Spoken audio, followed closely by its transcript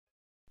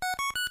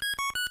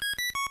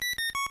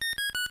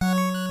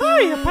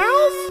Hiya,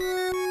 pals!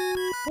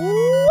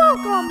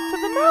 Welcome to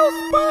the Mouse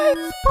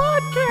Bites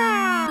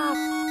Podcast!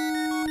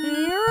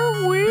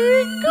 Here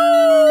we go!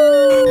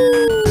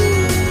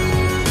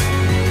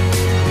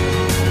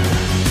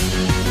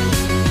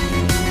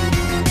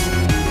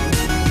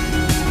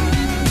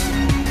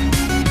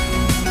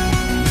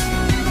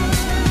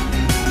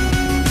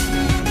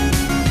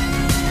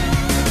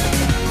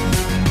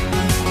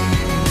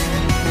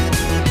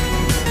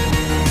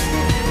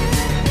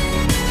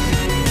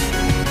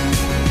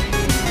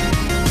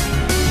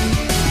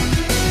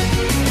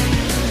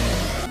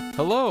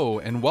 Hello,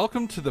 and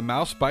welcome to the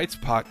Mouse Bites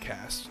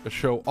Podcast, a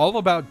show all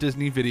about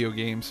Disney video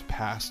games,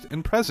 past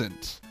and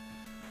present.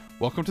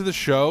 Welcome to the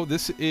show.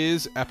 This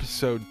is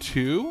episode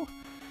 2,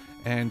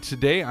 and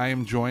today I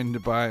am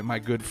joined by my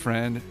good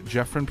friend,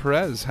 Jeph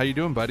Perez. How you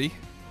doing, buddy?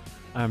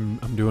 I'm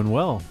doing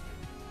well.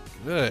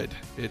 Good.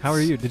 How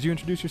are you? Did you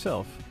introduce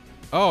yourself?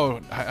 Oh,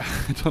 I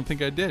don't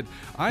think I did.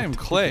 I am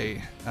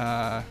Clay,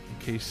 in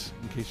case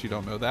you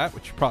don't know that,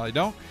 which you probably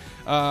don't.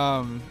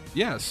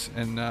 Yes,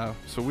 and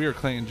so we are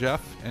Clay and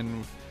Jeph,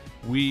 and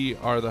we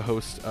are the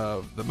hosts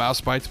of the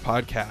Mouse Bites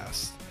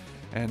Podcast.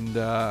 And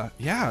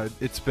yeah,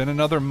 it's been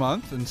another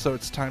month, and so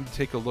it's time to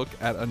take a look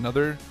at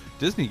another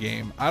Disney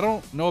game. I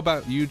don't know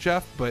about you,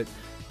 Jeph, but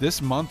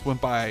this month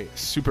went by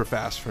super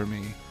fast for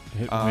me.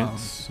 It went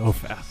so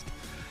fast.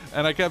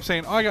 And I kept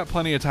saying, oh, I got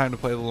plenty of time to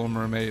play The Little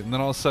Mermaid. And then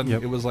all of a sudden,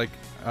 It was like,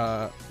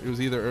 it was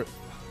either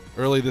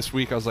early this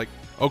week, I was like,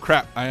 oh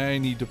crap, I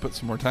need to put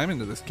some more time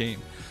into this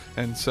game.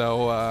 And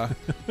so,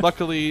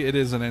 luckily, it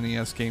is an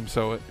NES game,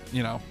 so,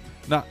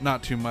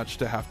 not too much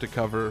to have to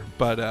cover.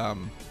 But,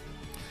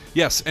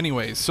 yes,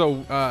 anyways,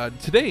 so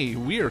today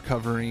we are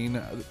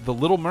covering The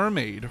Little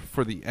Mermaid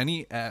for the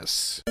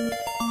NES.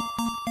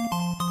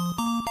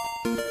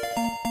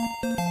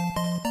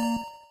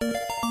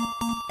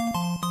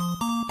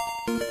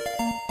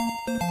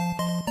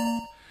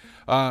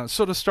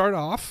 So to start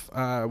off,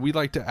 we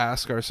like to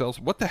ask ourselves,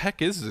 what the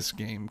heck is this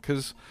game?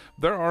 Because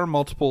there are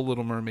multiple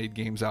Little Mermaid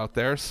games out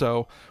there,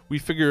 so we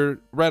figured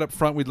right up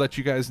front we'd let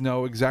you guys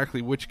know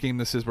exactly which game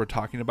this is we're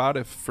talking about.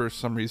 If for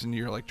some reason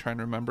you're like trying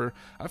to remember,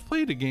 I've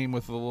played a game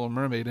with the Little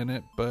Mermaid in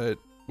it, but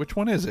which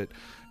one is it?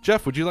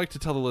 Jeph, would you like to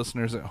tell the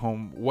listeners at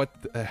home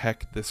what the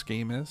heck this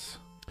game is?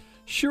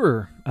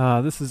 Sure.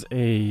 This is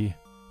a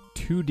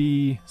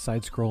 2D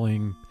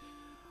side-scrolling...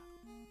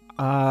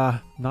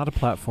 not a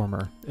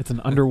platformer. It's an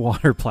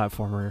underwater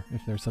platformer,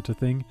 if there's such a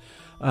thing,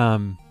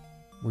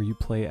 where you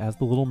play as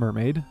the Little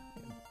Mermaid,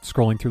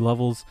 scrolling through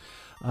levels,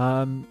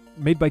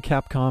 made by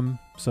Capcom,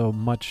 so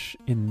much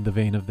in the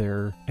vein of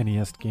their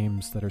NES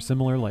games that are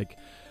similar, like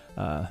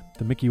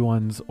the Mickey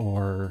ones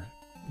or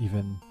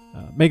even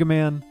Mega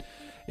Man.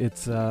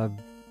 It's a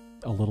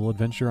little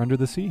adventure under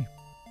the sea.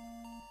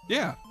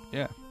 Yeah.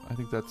 I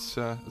think that's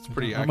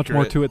pretty accurate. Not much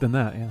more to it than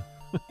that, yeah.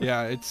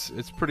 Yeah, it's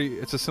a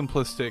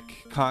simplistic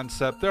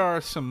concept. There are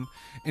some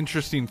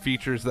interesting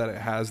features that it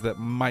has that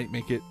might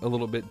make it a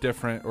little bit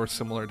different or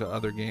similar to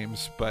other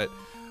games, but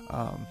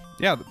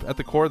yeah, at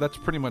the core, that's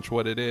pretty much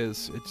what it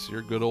is. It's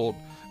your good old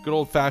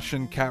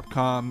fashioned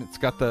Capcom. It's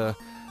got the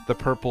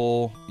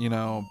purple,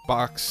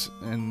 box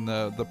and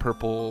the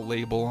purple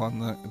label on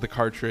the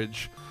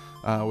cartridge,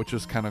 which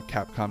was kind of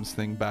Capcom's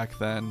thing back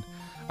then.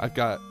 I've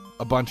got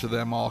a bunch of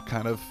them all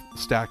kind of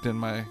stacked in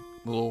my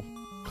little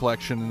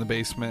collection in the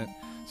basement.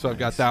 So I've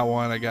got that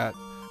one, I got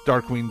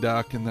Darkwing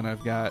Duck, and then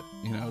I've got,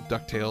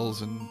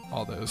 DuckTales and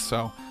all those.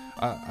 So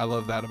I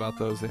love that about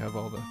those. They have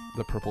all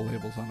the purple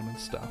labels on them and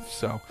stuff.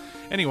 So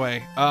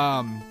anyway,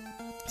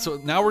 so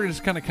now we're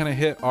just kind of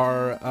hit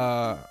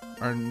our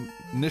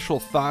initial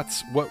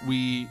thoughts, what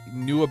we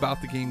knew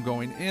about the game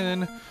going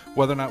in,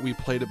 whether or not we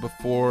played it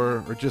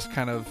before, or just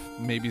kind of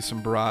maybe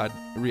some broad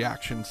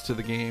reactions to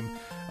the game.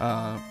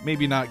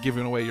 Maybe not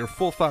giving away your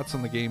full thoughts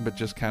on the game, but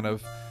just kind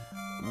of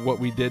what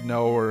we did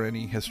know or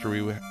any history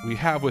we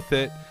have with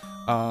it.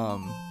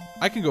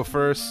 I can go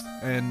first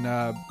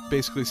and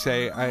basically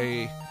say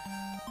I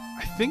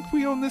think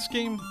we owned this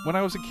game when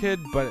I was a kid,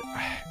 but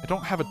I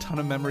don't have a ton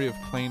of memory of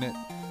playing it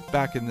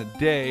back in the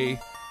day.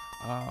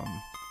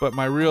 But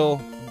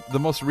the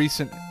most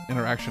recent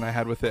interaction I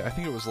had with it, I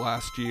think it was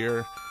last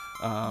year.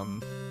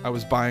 I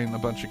was buying a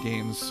bunch of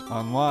games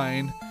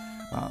online,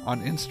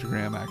 on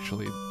Instagram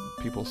actually.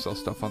 People sell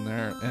stuff on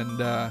there,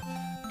 and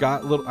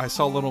I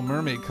saw Little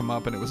Mermaid come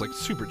up, and it was like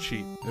super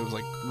cheap. It was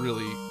like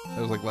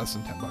less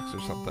than $10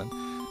 or something.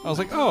 I was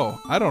like, oh,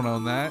 I don't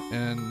own that,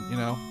 and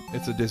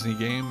it's a Disney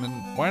game,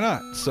 and why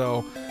not?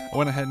 So I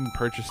went ahead and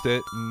purchased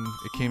it, and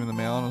it came in the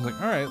mail, and I was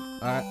like, all right,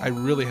 I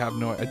really have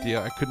no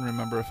idea. I couldn't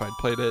remember if I'd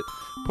played it,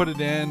 put it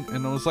in,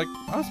 and I was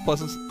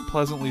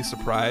pleasantly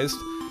surprised.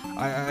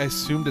 I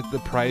assumed at the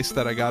price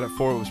that I got it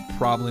for, it was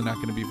probably not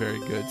going to be very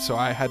good, so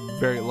I had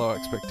very low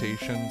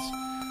expectations.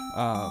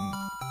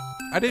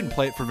 I didn't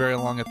play it for very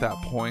long at that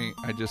point.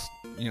 I just,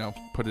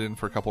 put it in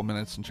for a couple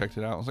minutes and checked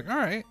it out. I was like, all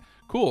right,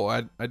 cool.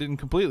 I didn't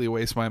completely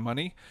waste my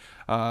money.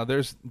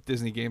 There's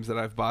Disney games that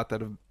I've bought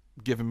that have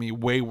given me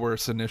way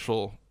worse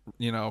initial,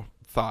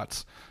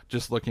 thoughts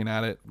just looking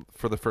at it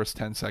for the first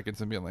 10 seconds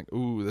and being like,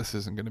 ooh, this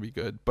isn't going to be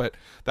good. But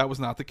that was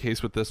not the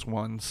case with this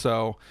one.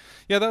 So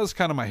yeah, that was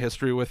kind of my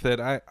history with it.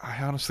 I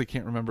honestly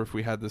can't remember if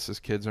we had this as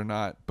kids or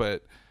not,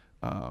 but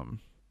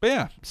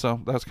yeah,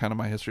 so that was kind of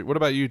my history. What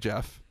about you,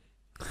 Jeph?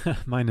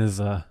 Mine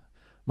is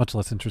much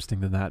less interesting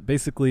than that.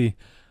 Basically,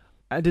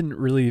 I didn't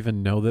really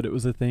even know that it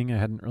was a thing. I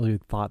hadn't really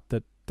thought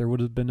that there would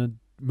have been a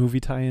movie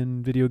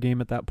tie-in video game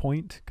at that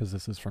point, because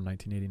this is from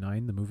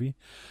 1989, the movie.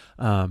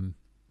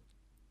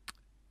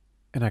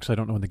 And actually, I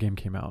don't know when the game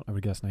came out. I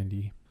would guess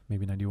 90,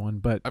 maybe 91.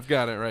 But I've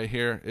got it right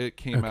here. It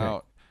came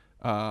out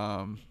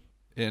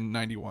in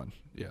 91.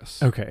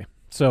 Yes. Okay.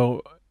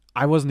 So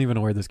I wasn't even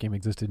aware this game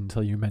existed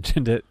until you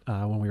mentioned it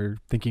when we were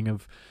thinking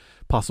of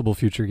possible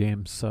future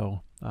games.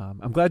 So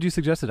I'm glad you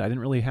suggested it. I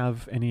didn't really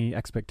have any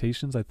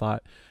expectations. I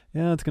thought,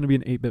 yeah, it's going to be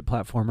an 8-bit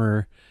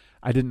platformer.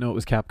 I didn't know it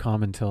was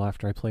Capcom until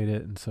after I played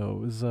it, and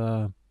so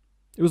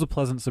it was a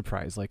pleasant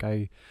surprise. Like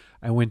I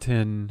went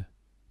in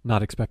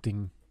not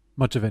expecting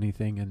much of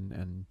anything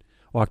and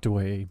walked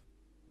away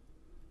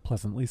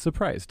pleasantly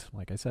surprised,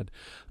 like I said.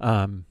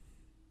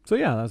 So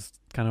yeah, that's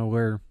kind of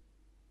where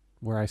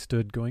I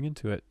stood going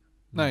into it.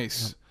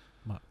 Nice.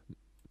 Not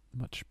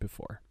much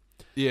before.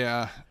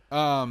 Yeah.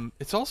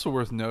 It's also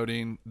worth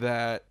noting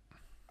that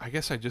I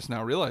guess I just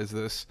now realized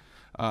this.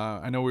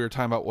 I know we were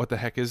talking about what the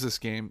heck is this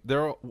game.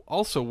 There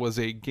also was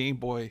a Game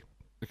Boy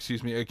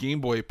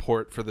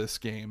port for this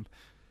game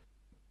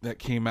that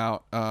came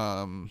out,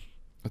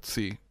 let's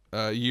see,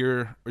 a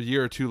year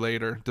or two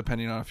later,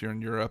 depending on if you're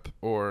in Europe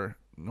or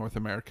North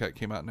America. It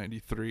came out in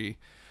 93.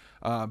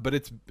 But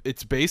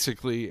it's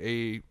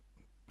basically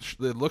it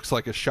looks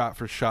like a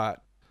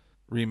shot-for-shot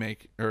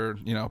remake or,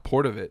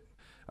 port of it.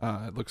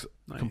 It looks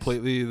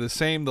completely the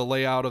same. The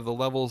layout of the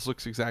levels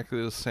looks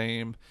exactly the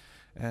same.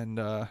 And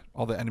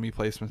all the enemy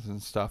placements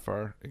and stuff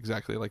are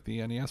exactly like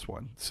the NES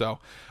one. So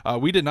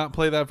we did not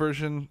play that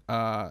version.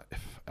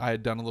 If I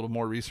had done a little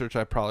more research,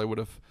 I probably would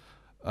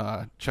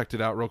have checked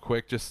it out real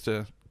quick just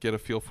to get a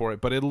feel for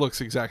it. But it looks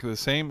exactly the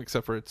same,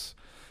 except for it's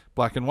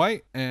black and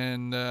white,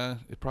 and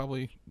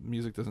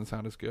music doesn't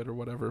sound as good or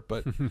whatever.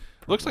 But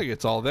looks like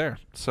it's all there.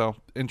 So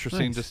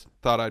interesting. Nice. Just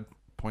thought I'd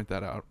point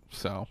that out.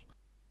 So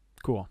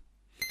Cool.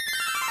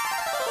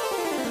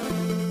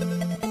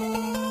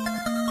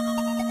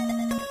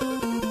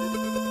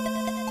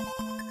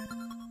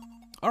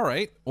 All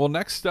right. Well,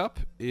 next up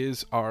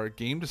is our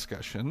game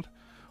discussion,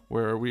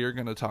 where we are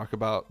going to talk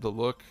about the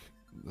look,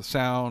 the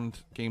sound,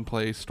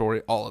 gameplay,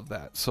 story, all of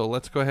that. So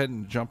let's go ahead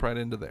and jump right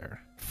into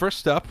there.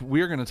 First up,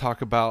 we are going to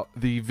talk about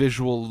the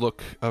visual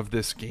look of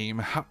this game.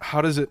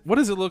 What does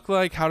it look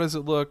like? How does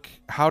it look?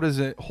 How does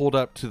it hold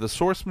up to the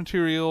source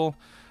material?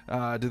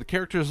 Do the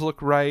characters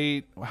look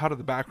right? How do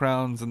the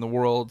backgrounds and the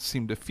world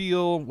seem to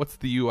feel? What's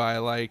the UI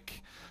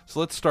like? So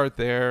let's start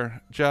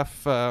there.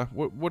 Jeph,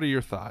 what are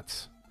your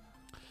thoughts?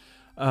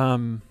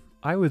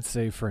 I would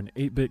say for an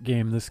 8-bit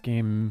game, this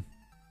game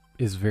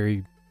is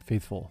very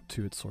faithful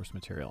to its source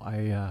material.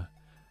 I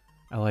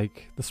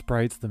like the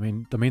sprites. The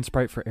main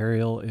sprite for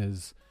Ariel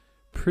is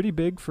pretty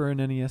big for an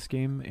NES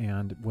game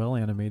and well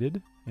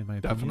animated, in my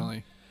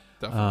opinion.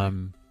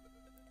 Definitely.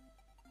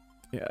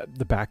 Yeah,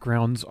 the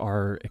backgrounds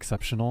are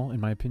exceptional, in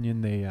my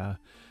opinion.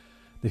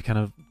 They kind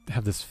of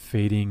have this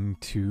fading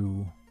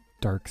to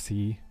dark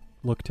sea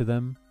look to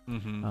them.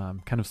 Mm-hmm.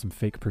 Kind of some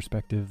fake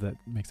perspective that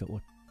makes it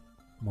look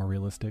more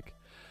realistic.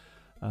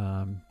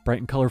 Bright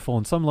and colorful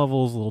in some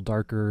levels, a little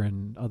darker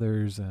in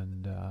others,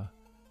 and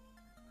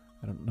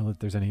I don't know that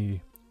there's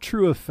any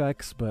true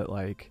effects, but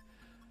like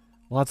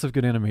lots of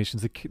good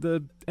animations.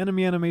 The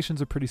enemy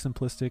animations are pretty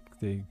simplistic.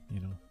 They,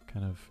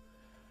 kind of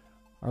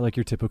are like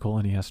your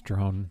typical NES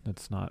drone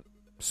that's not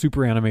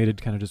super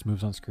animated, kind of just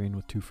moves on screen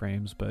with 2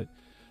 frames, but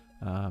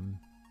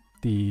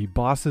the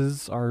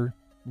bosses are a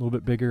little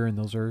bit bigger, and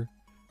those are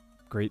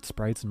great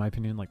sprites in my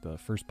opinion. Like the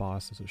first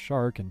boss is a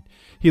shark, and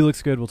he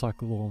looks good. We'll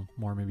talk a little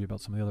more maybe about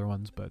some of the other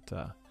ones, but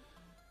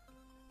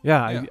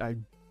yeah.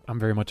 I'm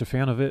very much a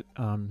fan of it.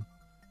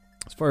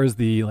 As far as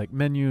the like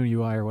menu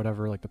UI or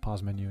whatever, like the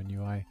pause menu and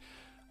UI,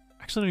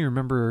 actually I don't even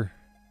remember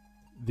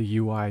the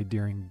UI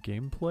during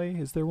gameplay.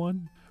 Is there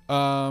one?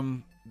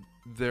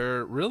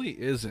 There really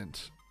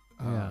isn't.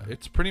 Yeah.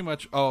 It's pretty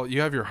much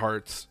you have your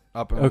hearts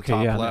up on the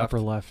top in the left.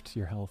 upper left,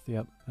 your health.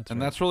 Yep,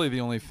 That's really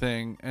the only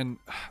thing. And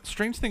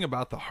strange thing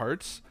about the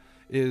hearts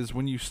is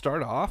when you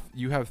start off,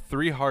 you have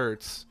 3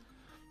 hearts,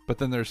 but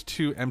then there's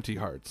 2 empty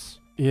hearts.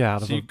 Yeah,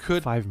 so you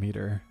could 5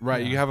 meter.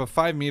 Right, Yeah. you have a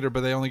 5 meter, but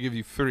they only give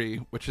you 3,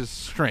 which is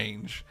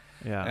strange.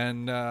 Yeah.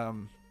 And I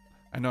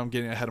know I'm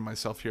getting ahead of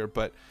myself here,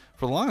 but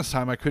for the longest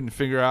time, I couldn't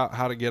figure out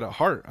how to get a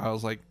heart. I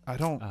was like, I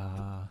don't.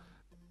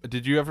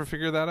 Did you ever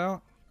figure that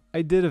out?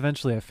 I did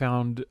eventually. I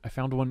found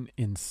one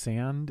in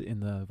sand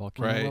in the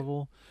volcano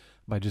level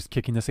by just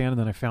kicking the sand, and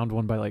then I found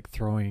one by like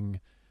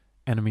throwing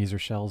enemies or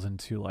shells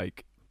into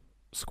like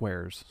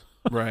squares.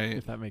 Right.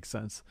 If that makes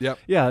sense. Yep.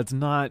 Yeah, it's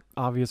not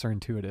obvious or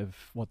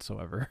intuitive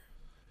whatsoever.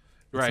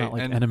 It's right. not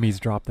like enemies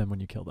drop them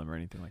when you kill them or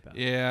anything like that.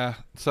 Yeah.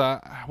 So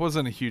I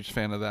wasn't a huge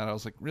fan of that. I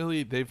was like,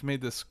 really? They've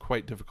made this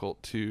quite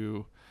difficult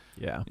to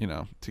Yeah.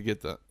 to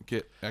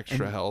get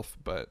extra health.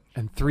 But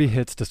And 3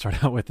 hits to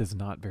start out with is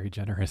not very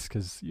generous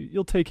because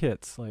you'll take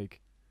hits.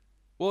 Like,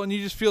 well, and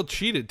you just feel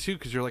cheated too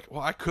because you're like,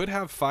 well, I could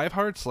have 5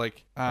 hearts.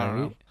 Like, I don't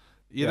know.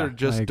 Either Yeah, I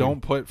just agree.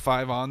 don't put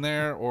 5 on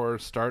there or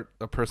start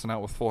a person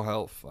out with full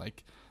health.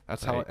 Like,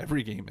 that's how Right.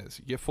 every game is.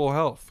 You get full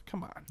health.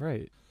 Come on.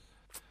 Right.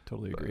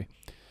 Totally But- agree.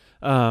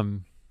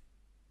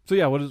 So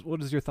yeah,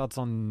 what is your thoughts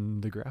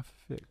on the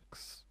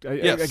graphics? I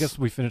Yes. guess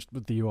we finished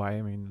with the UI.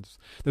 I mean,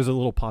 there's a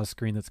little pause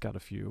screen that's got a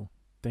few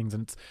things,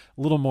 and it's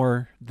a little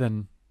more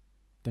than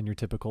your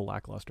typical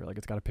lackluster. Like,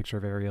 it's got a picture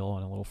of Ariel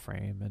and a little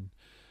frame and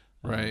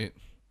Right.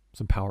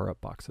 some power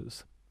up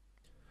boxes.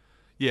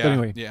 Yeah. But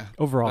anyway, yeah.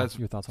 overall, That's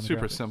your thoughts on the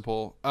Super graphics?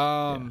 simple.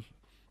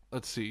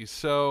 Let's see.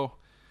 So,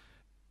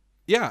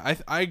 yeah,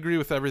 I agree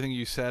with everything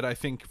you said. I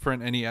think for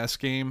an NES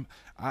game,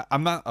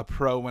 I'm not a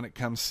pro when it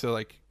comes to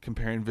like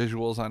comparing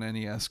visuals on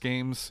NES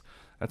games.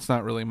 That's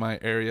not really my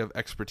area of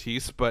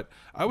expertise, but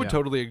I would Yeah.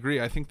 totally agree.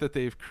 I think that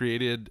they've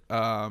created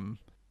a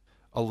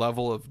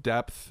level of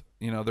depth.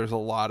 There's a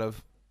lot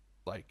of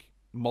like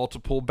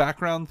multiple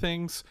background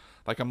things.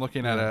 Like, I'm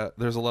looking at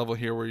there's a level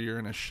here where you're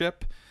in a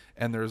ship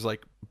and there's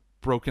like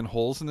broken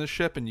holes in the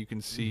ship and you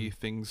can see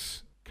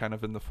things kind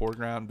of in the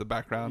foreground, the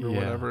background, or Yeah.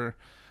 whatever.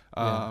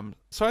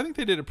 So I think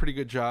they did a pretty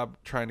good job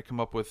trying to come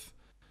up with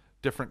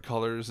different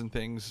colors and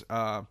things.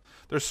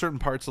 There's certain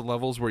parts of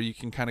levels where you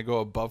can kind of go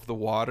above the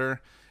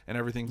water and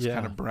everything's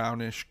kind of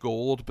brownish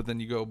gold, but then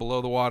you go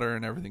below the water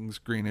and everything's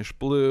greenish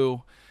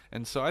blue.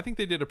 And so I think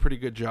they did a pretty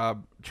good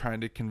job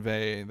trying to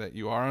convey that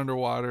you are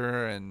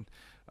underwater, and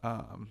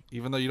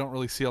even though you don't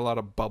really see a lot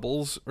of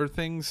bubbles or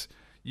things,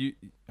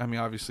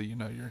 obviously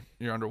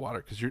you're underwater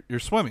because you're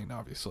swimming,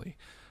 obviously.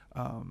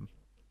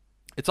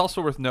 It's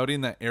also worth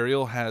noting that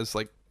Ariel has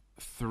like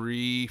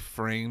 3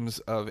 frames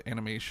of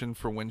animation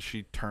for when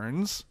she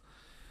turns.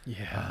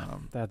 Yeah,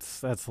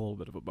 that's a little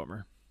bit of a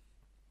bummer.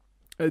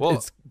 Well-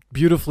 It's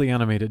beautifully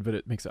animated, but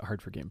it makes it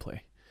hard for gameplay.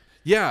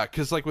 Yeah,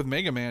 because like with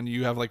Mega Man,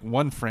 you have like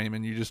 1 frame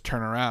and you just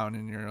turn around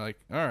and you're like,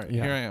 all right,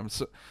 Yeah. here I am.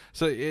 So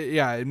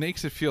it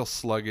makes it feel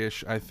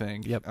sluggish, I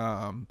think. Yep.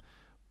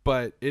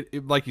 But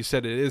it like you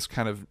said, it is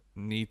kind of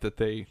neat that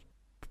they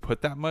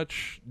put that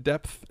much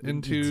depth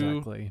into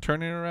Exactly.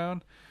 turning it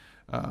around.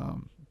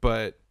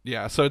 But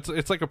yeah, so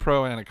it's like a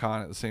pro and a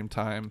con at the same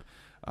time.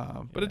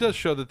 But it does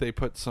show that they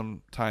put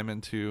some time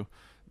into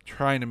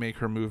trying to make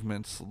her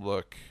movements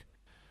look,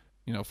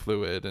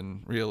 fluid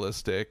and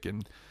realistic.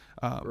 And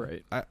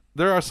Right.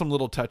 there are some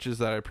little touches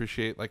that I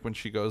appreciate, like when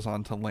she goes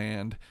onto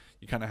land,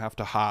 you kind of have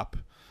to hop.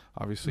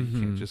 Obviously, you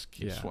can't just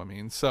keep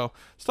swimming. So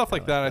stuff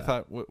like that, I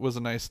thought was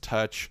a nice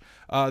touch.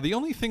 The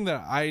only thing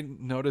that I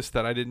noticed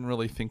that I didn't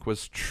really think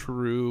was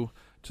true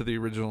to the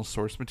original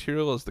source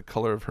material is the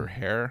color of her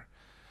hair.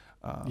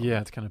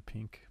 It's kind of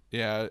pink.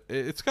 Yeah,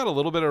 it's got a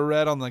little bit of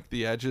red on like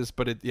the edges,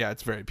 but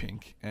it's very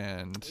pink.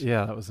 And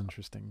Yeah, that was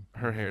interesting.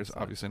 her hair is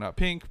obviously not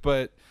pink,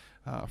 but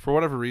for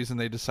whatever reason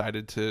they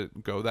decided to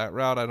go that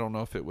route. I don't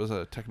know if it was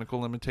a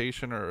technical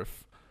limitation or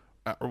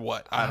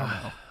what. I don't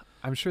know.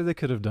 I'm sure they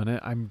could have done it.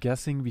 I'm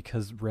guessing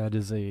because red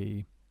is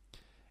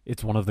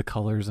it's one of the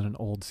colors in an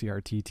old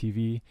CRT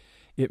TV.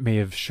 It may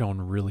have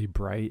shown really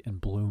bright and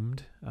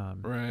bloomed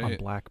on Right.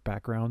 black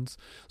backgrounds.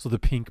 So the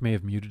pink may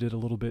have muted it a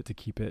little bit to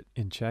keep it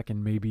in check.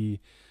 And maybe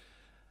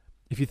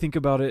if you think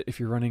about it, if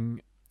you're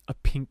running a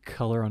pink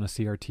color on a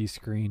CRT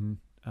screen,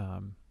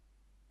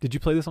 did you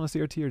play this on a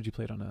CRT or did you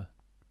play it on a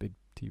big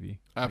TV?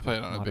 I played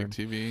it on a modern?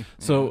 big TV.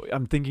 So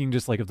I'm thinking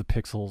just like of the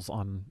pixels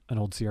on an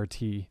old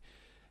CRT.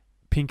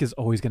 Pink is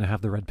always going to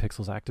have the red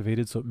pixels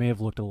activated, so it may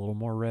have looked a little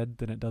more red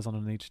than it does on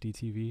an HD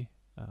TV.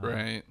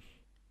 Right.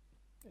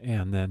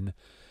 And then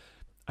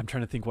I'm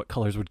trying to think what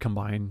colors would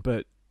combine,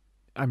 but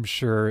I'm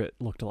sure it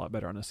looked a lot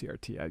better on a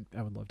CRT.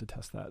 I would love to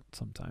test that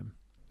sometime.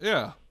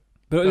 Yeah.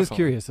 But I was Definitely.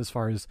 curious as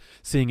far as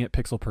seeing it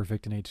pixel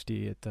perfect in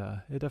HD. It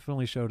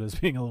definitely showed as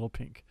being a little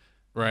pink.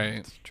 Right.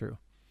 It's true.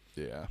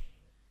 Yeah.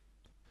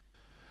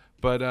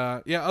 But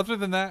other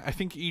than that, I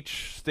think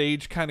each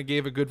stage kind of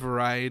gave a good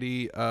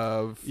variety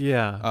of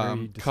Yeah. very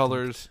distinct.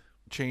 colors,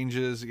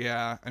 changes.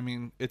 Yeah, I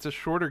mean, it's a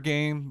shorter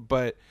game,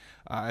 but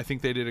I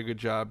think they did a good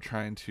job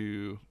trying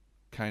to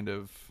kind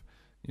of,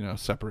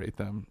 separate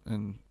them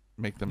and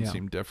make them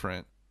seem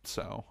different.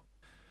 So,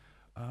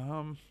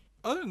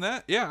 other than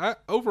that,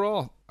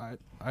 overall, I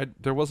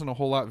there wasn't a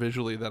whole lot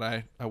visually that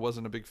I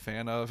wasn't a big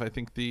fan of. I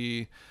think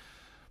the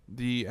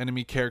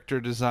enemy character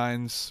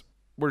designs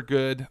were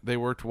good. They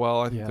worked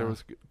well. I think there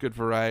was good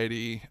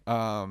variety.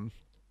 I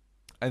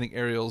think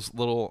Ariel's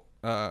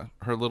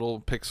her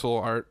little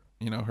pixel art,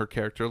 her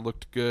character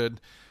looked good.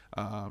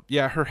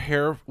 Her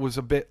hair was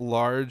a bit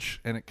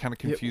large and it kind of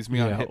confused me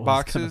on it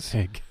was kinda hitboxes.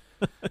 big.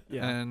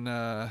 And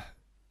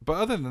but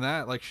other than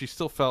that, like, she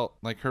still felt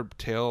like her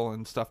tail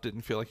and stuff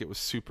didn't feel like it was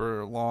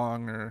super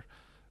long or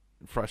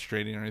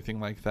frustrating or anything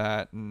like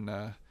that. And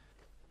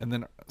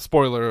then,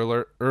 spoiler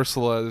alert,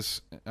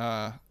 Ursula's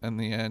in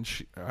the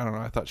end, I don't know,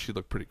 I thought she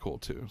looked pretty cool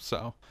too.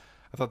 So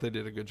I thought they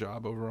did a good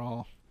job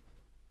overall.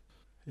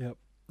 Yep,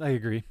 I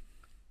agree.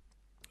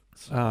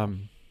 So,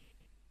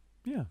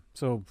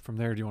 So from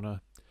there, do you want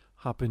to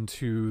hop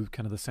into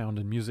kind of the sound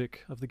and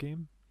music of the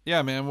game.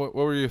 Yeah, man. What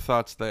were your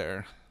thoughts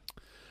there?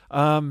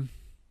 So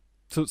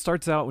it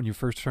starts out when you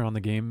first turn on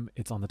the game.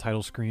 It's on the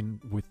title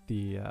screen with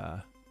the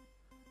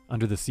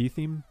Under the Sea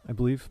theme, I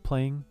believe,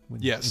 playing.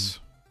 Yes.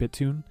 In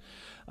BitTune,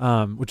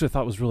 which I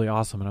thought was really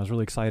awesome, and I was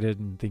really excited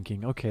and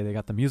thinking, okay, they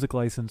got the music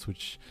license,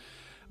 which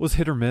was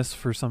hit or miss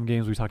for some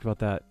games. We talked about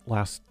that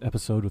last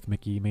episode with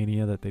Mickey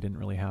Mania, that they didn't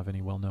really have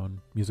any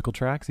well-known musical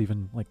tracks,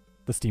 even like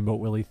the Steamboat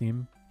Willie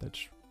theme, that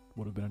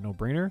would have been a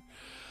no-brainer.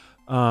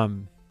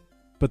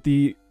 But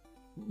the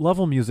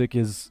level music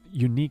is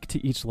unique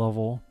to each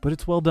level, but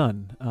it's well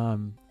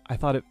done. I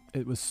thought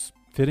it was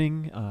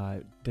fitting.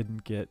 It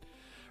didn't get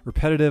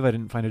repetitive. I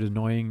didn't find it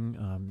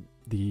annoying.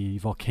 The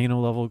volcano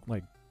level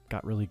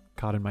got really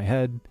caught in my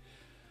head.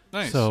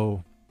 Nice.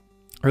 So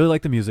I really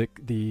like the music.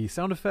 The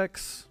sound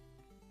effects,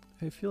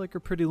 I feel like, are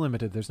pretty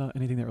limited. There's not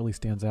anything that really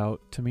stands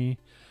out to me.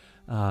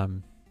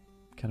 Kind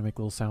of make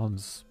little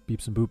sounds,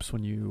 beeps and boops,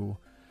 when you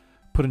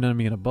put an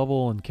enemy in a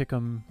bubble and kick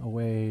them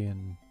away,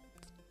 and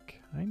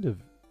kind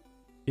of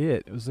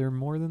it. Was there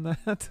more than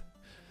that?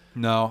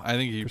 No, I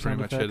think you For pretty sound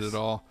much effects? hit it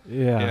all.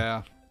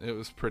 Yeah. It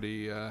was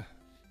pretty.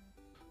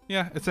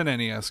 Yeah, it's an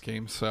NES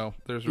game, so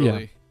there's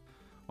really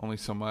only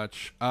so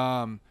much.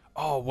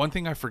 One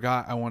thing I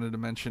forgot I wanted to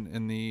mention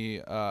in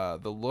the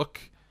look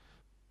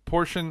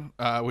portion,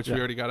 which we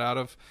already got out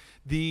of.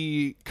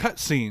 The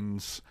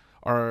cutscenes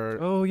are.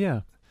 Oh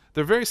yeah.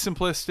 They're very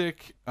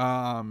simplistic.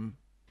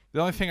 The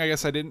only thing I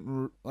guess I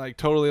didn't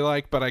totally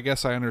like, but I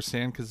guess I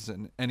understand because it's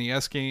an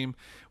NES game,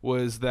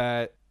 was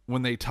that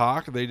when they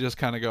talk, they just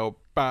kind of go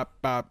bop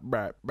bop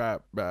bop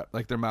bop bop,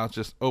 like their mouths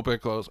just open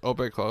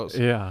close.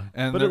 Yeah,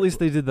 but at least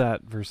they did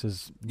that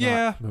versus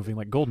not moving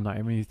like GoldenEye.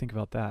 I mean, you think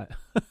about that.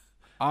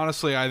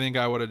 Honestly, I think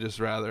I would have just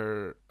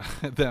rather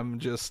them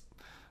just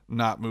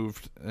not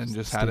moved and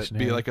just had it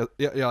be like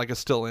a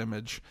still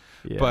image.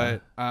 Yeah.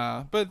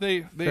 But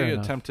they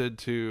attempted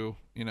to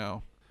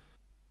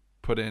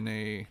put in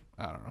a,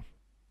 I don't know,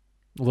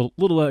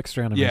 a little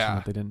extra animation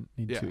that they didn't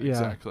need to. Yeah,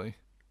 exactly.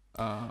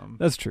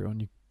 That's true.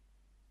 And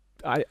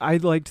I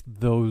liked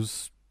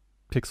those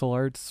pixel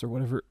arts or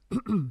whatever.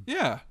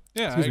 yeah.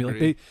 Excuse me.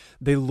 Agree. Like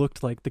they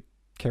looked like the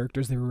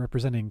characters they were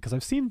representing, because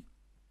I've seen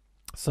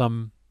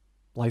some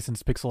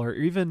licensed pixel art,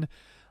 or even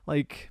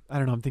like, I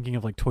don't know, I'm thinking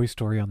of like Toy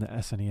Story on the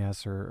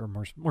SNES, or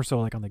more so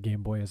like on the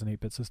Game Boy as an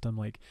 8-bit system.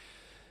 Like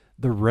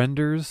the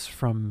renders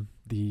from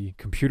the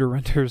computer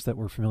renders that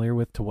we're familiar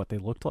with to what they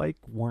looked like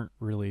weren't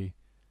really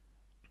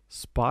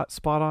spot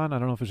on. I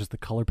don't know if it's just the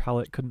color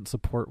palette couldn't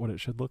support what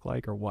it should look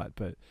like or what,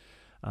 but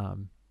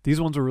these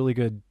ones were really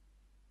good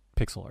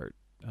pixel art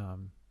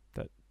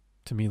that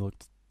to me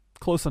looked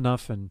close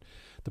enough, and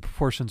the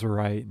proportions were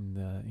right,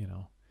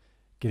 and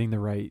getting the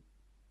right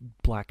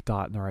black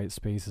dot in the right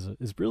space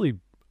is really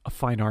a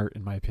fine art,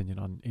 in my opinion,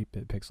 on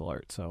 8-bit pixel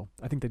art. So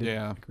I think they did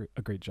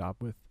a great job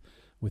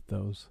with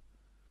those.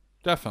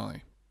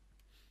 Definitely.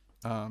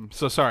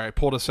 So sorry, I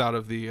pulled us out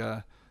of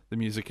the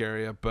music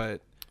area,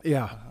 but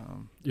yeah.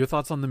 Your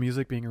thoughts on the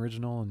music being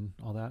original and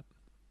all that?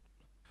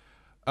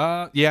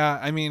 Yeah,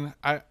 I mean,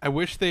 I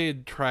wish they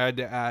had tried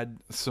to add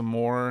some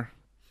more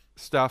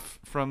stuff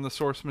from the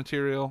source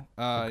material,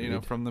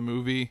 from the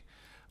movie.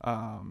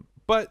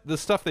 But the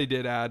stuff they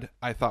did add,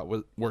 I thought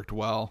worked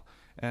well.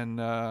 And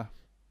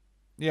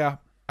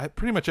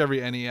pretty much every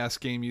NES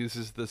game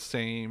uses the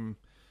same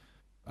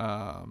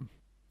kind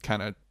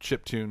of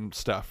chiptune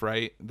stuff,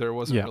 right? There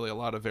wasn't really a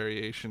lot of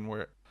variation,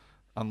 where,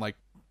 unlike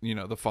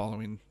the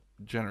following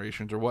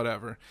generations or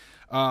whatever.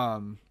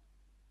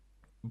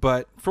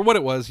 But for what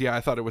it was, I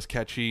thought it was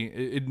catchy.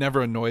 It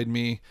never annoyed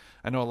me.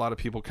 I know a lot of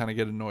people kind of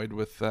get annoyed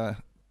with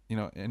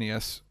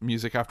NES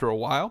music after a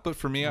while, but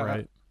for me,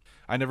 right.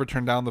 I never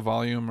turned down the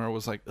volume or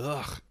was like,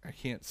 ugh, I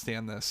can't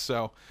stand this.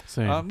 So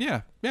same.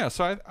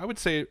 So I would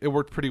say it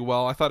worked pretty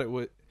well. I thought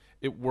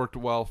it worked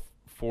well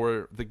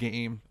for the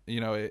game.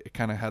 It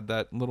kind of had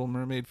that Little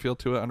Mermaid feel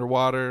to it,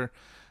 underwater,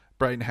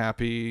 bright and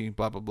happy,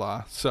 blah blah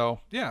blah. So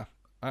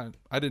I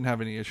didn't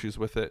have any issues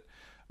with it.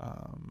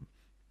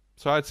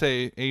 So I'd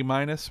say A-,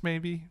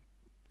 maybe,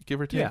 give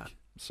or take. Yeah.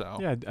 So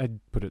I'd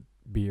put it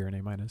B or an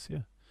A-. Yeah.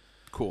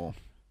 Cool.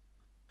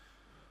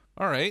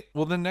 All right.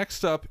 Well, then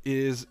next up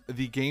is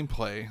the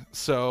gameplay.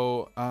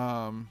 So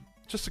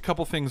just a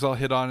couple things I'll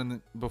hit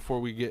on before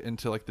we get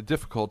into like the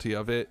difficulty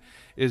of it,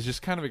 is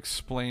just kind of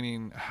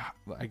explaining,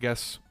 I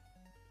guess,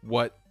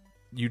 what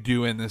you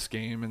do in this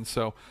game. And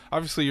so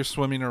obviously you're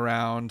swimming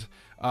around.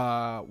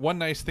 One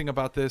nice thing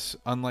about this,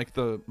 unlike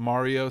the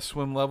Mario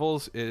swim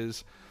levels,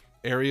 is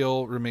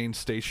Ariel remains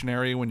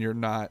stationary when you're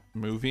not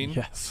moving.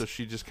 Yes. So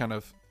she just kind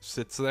of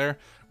sits there,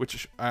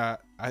 which I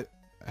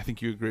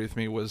think you agree with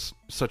me was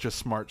such a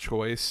smart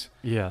choice.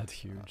 Yeah, it's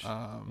huge.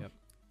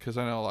 Because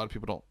I know a lot of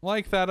people don't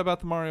like that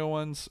about the Mario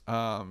ones.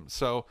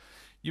 So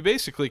you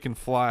basically can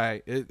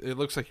fly. It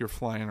looks like you're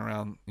flying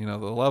around, the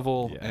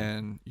level,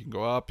 and you can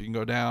go up, you can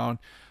go down.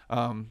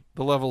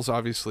 The levels,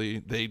 obviously,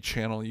 they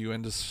channel you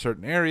into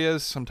certain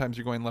areas. Sometimes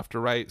you're going left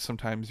or right.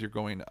 Sometimes you're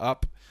going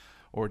up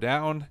or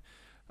down.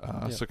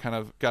 So kind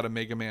of got a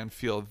Mega Man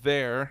feel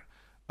there.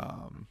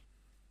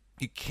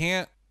 you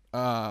can't.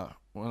 What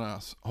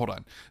else? Hold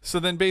on. So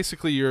then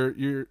basically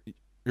your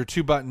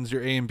two buttons,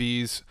 your A and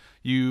B's,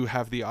 you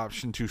have the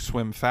option to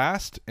swim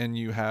fast, and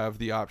you have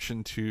the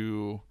option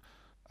to,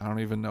 I don't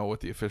even know what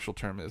the official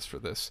term is for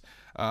this.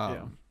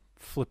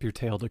 Flip your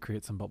tail to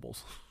create some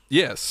bubbles.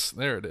 Yes,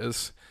 there it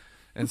is.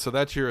 And so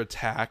that's your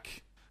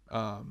attack.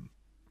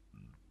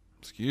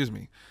 Excuse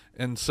me.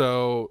 And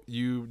so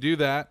you do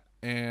that,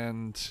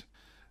 and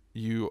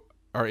you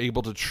are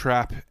able to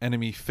trap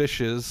enemy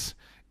fishes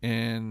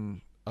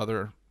in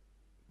other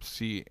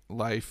sea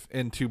life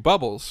into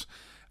bubbles.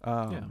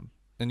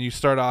 And you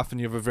start off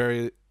and you have a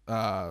very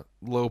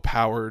low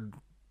powered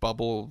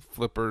bubble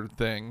flipper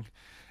thing,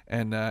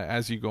 and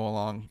as you go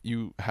along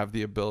you have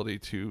the ability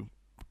to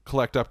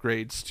collect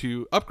upgrades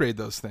to upgrade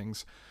those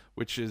things,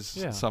 which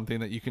is something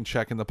that you can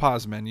check in the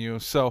pause menu.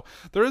 So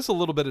there is a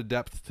little bit of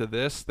depth to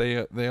this.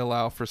 They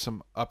allow for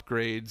some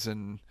upgrades,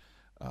 and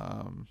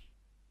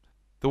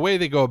the way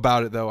they go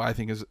about it though I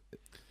think is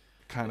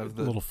kind of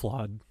a little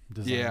flawed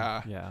design.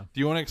 Yeah. Do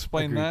you want to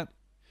explain that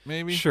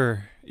maybe?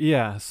 Sure.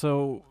 Yeah,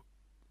 so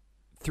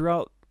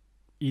throughout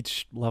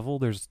each level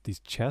there's these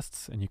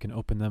chests, and you can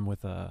open them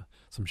with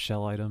some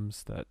shell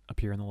items that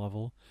appear in the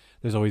level.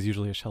 There's always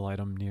usually a shell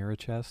item near a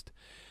chest,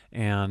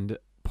 and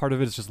part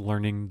of it is just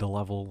learning the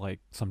level. Like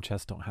some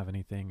chests don't have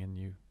anything, and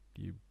you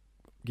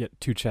get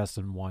 2 chests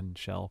and 1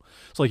 shell,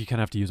 so like you kind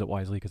of have to use it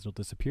wisely because it'll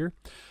disappear.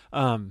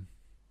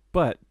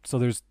 But so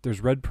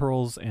there's red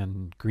pearls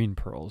and green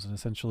pearls, and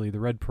essentially the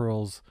red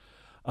pearls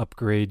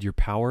upgrade your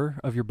power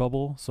of your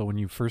bubble. So when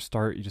you first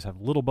start, you just have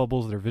little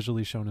bubbles that are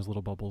visually shown as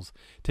little bubbles.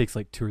 It takes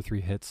like 2 or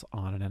 3 hits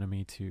on an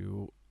enemy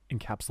to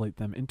encapsulate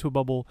them into a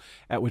bubble,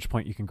 at which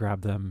point you can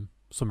grab them,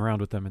 swim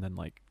around with them, and then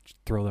like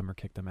throw them or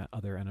kick them at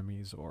other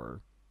enemies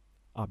or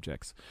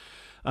objects.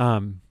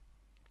 And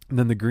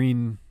then the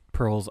green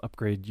pearls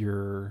upgrade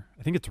your,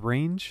 I think it's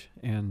range,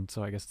 and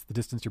so I guess the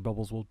distance your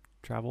bubbles will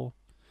travel.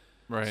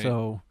 Right.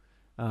 So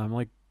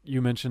like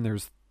you mentioned,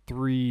 there's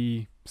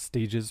 3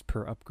 stages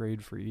per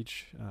upgrade for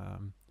each.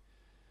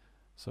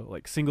 So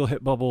like single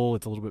hit bubble,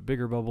 it's a little bit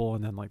bigger bubble,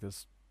 and then like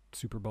this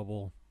super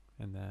bubble,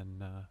 and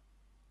then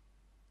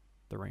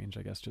the range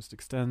I guess just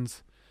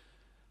extends.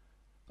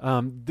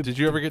 Did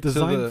you ever get to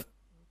the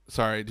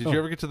Did you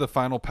ever get to the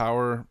final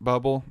power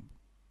bubble?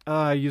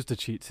 I used a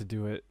cheat to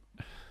do it.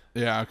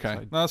 Yeah, okay. So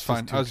no, that's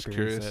fine. I was just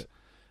curious.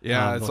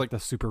 Yeah, it's like the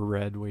super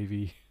red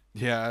wavy.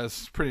 Yeah,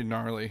 it's pretty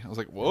gnarly. I was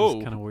like, whoa.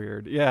 It's kind of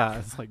weird. Yeah,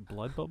 it's like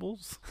blood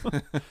bubbles.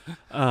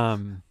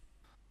 And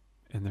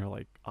they're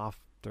like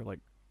they're like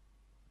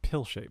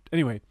pill shaped.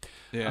 Anyway.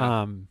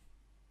 Yeah.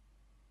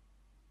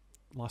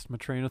 Lost my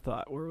train of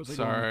thought. Where was I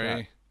Sorry. going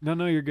with that?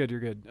 No, you're good. You're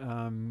good.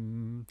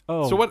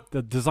 So what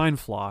the design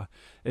flaw.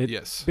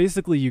 Yes.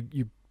 Basically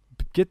you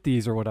get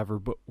these or whatever,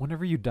 but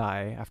whenever you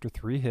die after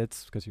 3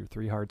 hits, because your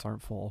 3 hearts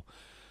aren't full,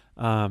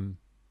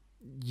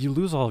 you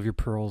lose all of your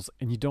pearls,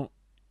 and you don't,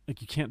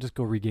 like, you can't just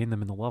go regain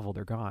them in the level.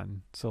 They're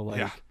gone. So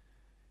like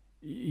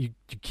you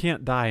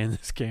can't die in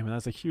this game, and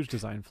that's a huge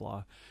design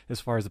flaw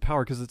as far as the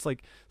power, because it's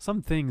like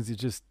some things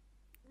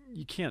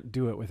you can't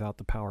do it without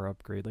the power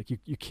upgrade. Like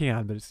you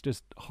can, but it's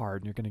just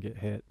hard, and you're going to get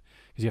hit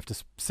because you have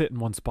to sit in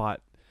one spot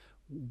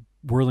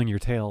whirling your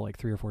tail like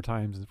 3 or 4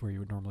 times where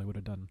you normally would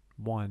have done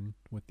 1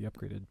 with the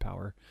upgraded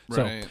power.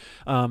 Right.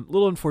 So a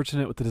little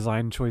unfortunate with the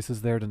design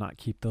choices there to not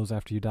keep those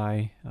after you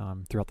die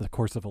throughout the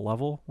course of a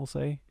level, we'll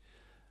say.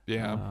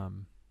 Yeah.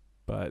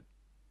 But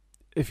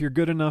if you're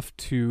good enough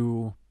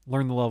to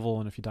learn the level,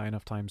 and if you die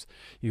enough times,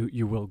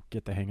 you will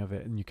get the hang of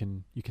it, and you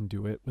can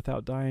do it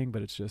without dying.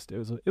 But it's just it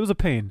was a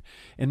pain,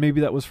 and maybe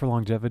that was for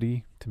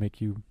longevity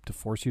to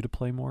force you to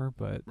play more.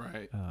 But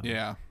right.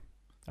 Yeah.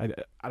 I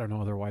don't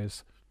know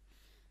otherwise.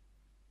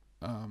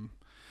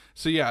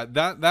 So yeah,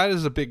 that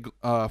is a big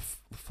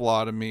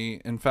flaw to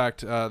me. In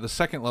fact, the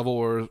second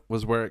level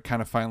was where it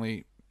kind of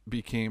finally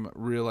became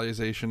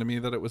realization to me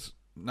that it was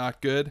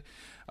not good.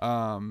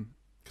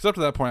 Because up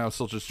to that point, I was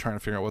still just trying to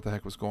figure out what the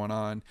heck was going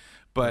on.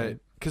 But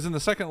because in the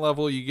second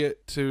level, you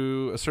get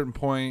to a certain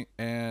point,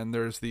 and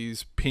there's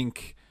these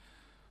pink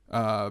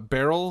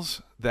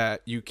barrels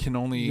that you can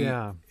only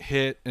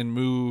hit and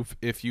move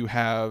if you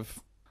have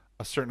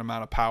a certain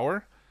amount of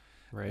power.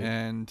 Right.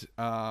 And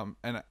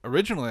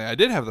originally I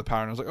did have the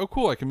power, and I was like, oh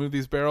cool, I can move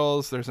these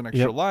barrels, there's an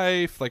extra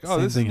life, like, oh,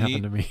 Same this thing is neat.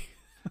 happened to me.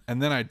 And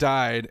then I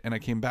died, and I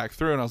came back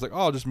through, and I was like, oh,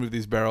 I'll just move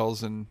these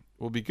barrels and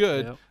we'll be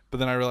good. Yep. But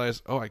then I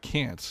realized, oh, I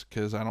can't,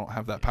 because I don't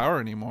have that power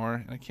anymore,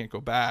 and I can't go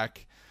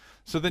back.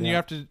 So then you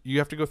have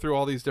to go through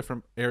all these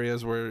different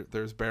areas where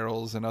there's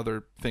barrels and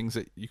other things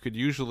that you could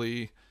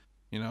usually,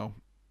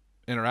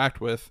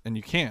 interact with, and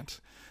you can't.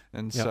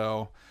 And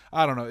so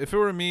I don't know, if it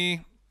were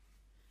me,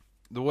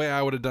 the way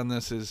I would have done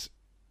this is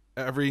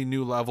every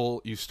new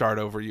level you start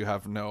over, you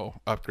have no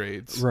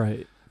upgrades,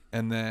 right?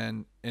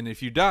 And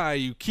if you die,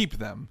 you keep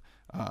them,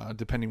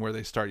 depending where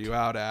they start you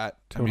out at.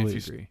 Totally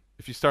agree.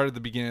 If you start at the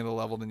beginning of the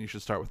level, then you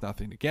should start with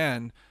nothing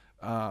again.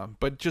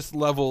 But just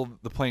level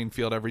the playing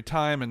field every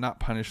time, and not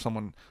punish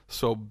someone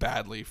so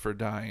badly for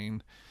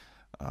dying.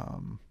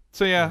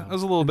 So it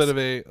was a little bit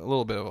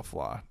of a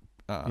flaw.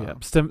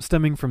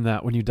 Stemming from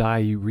that, when you die,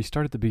 you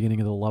restart at the beginning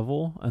of the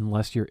level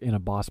unless you're in a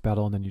boss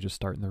battle, and then you just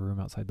start in the room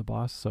outside the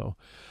boss. So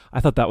I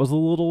thought that was a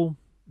little...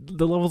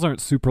 The levels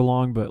aren't super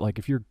long, but like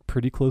if you're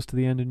pretty close to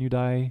the end and you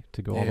die,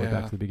 to go all the way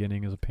back to the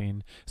beginning is a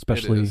pain,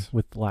 especially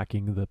with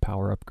lacking the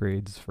power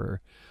upgrades for,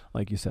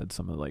 like you said,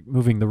 some of like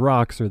moving the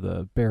rocks or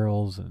the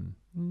barrels, and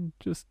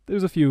just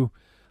there's a few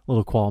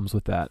little qualms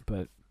with that.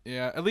 But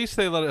yeah, at least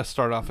they let us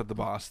start off at the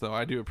boss, though.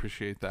 I do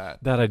appreciate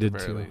that. That I did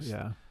too. Least.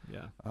 Yeah.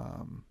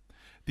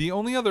 The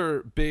only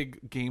other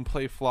big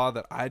gameplay flaw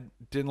that I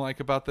didn't like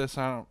about this,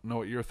 I don't know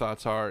what your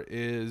thoughts are,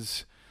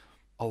 is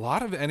a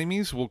lot of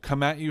enemies will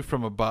come at you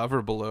from above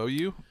or below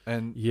you,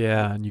 and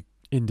you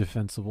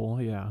indefensible.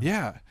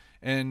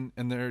 And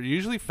they're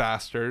usually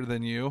faster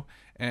than you,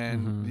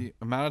 and the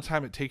amount of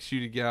time it takes you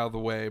to get out of the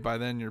way, by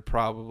then you're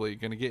probably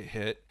going to get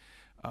hit.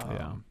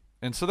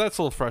 And so that's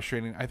a little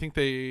frustrating. I think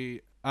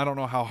I don't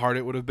know how hard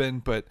it would have been,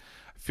 but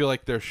I feel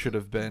like there should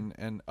have been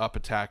an up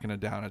attack and a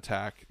down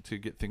attack to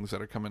get things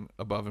that are coming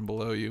above and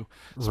below you,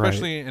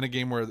 especially in a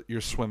game where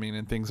you're swimming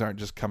and things aren't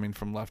just coming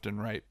from left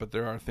and right, but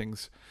there are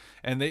things,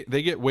 and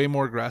they get way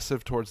more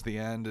aggressive towards the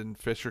end, and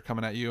fish are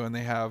coming at you, and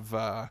they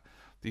have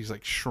these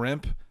like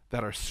shrimp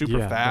that are super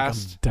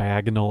fast, like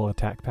diagonal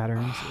attack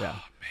patterns. Man.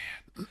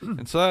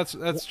 And so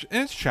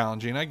it's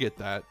challenging. I get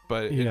that,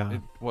 but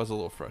it was a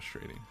little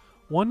frustrating.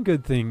 One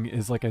good thing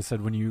is, like I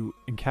said, when you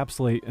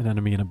encapsulate an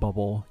enemy in a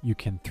bubble, you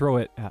can throw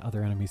it at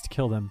other enemies to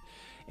kill them,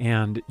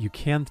 and you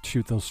can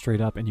shoot those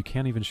straight up, and you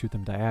can't even shoot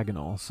them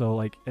diagonal. So,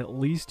 like, at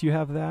least you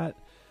have that,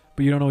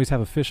 but you don't always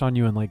have a fish on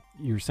you, and like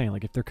you're saying,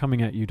 like, if they're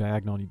coming at you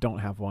diagonal and you don't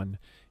have one,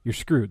 you're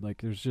screwed.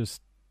 Like,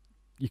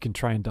 you can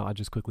try and dodge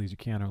as quickly as you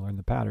can or learn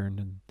the pattern,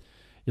 and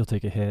you'll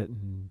take a hit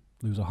and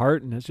lose a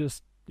heart, and it's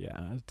just,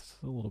 it's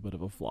a little bit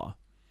of a flaw.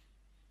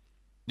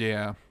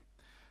 Yeah.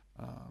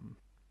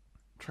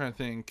 Trying to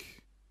think.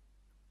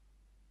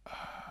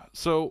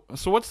 So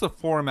what's the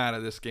format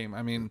of this game?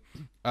 I mean,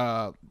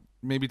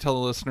 maybe tell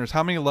the listeners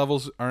how many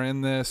levels are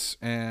in this,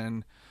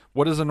 and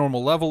what does a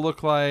normal level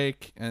look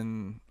like,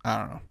 and I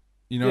don't know.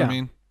 You know what I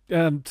mean?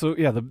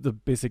 The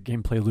basic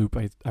gameplay loop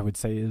I would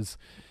say is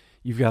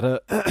you've got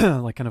a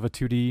like kind of a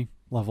 2D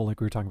level, like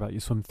we were talking about.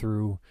 You swim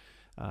through,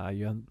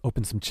 you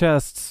open some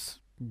chests,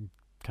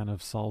 kind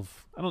of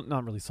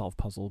not really solve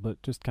puzzle,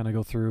 but just kind of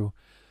go through,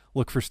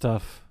 look for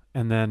stuff,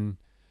 and then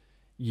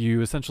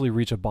you essentially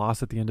reach a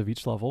boss at the end of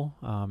each level,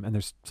 and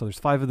there's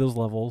 5 of those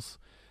levels,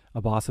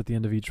 a boss at the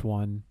end of each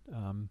one.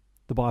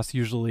 The boss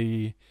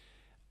usually,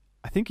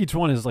 I think each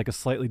one is like a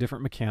slightly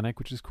different mechanic,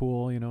 which is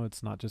cool. You know,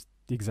 it's not just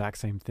the exact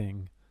same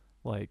thing,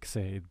 like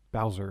say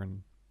Bowser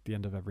and the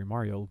end of every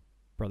Mario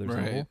Brothers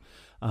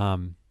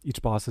level.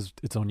 Each boss is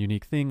its own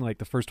unique thing. Like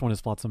the first one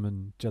is Flotsam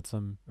and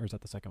Jetsam, or is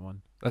that the second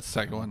one? That's the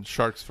second one.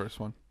 Shark's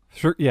first one.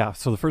 Sure. Yeah.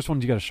 So the first one,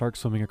 you got a shark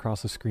swimming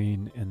across the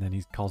screen, and then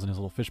he calls in his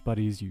little fish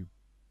buddies. You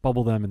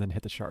bubble them and then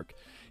hit the shark.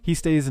 He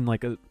stays in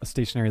like a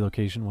stationary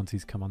location once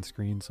he's come on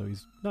screen, so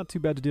he's not too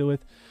bad to deal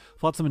with.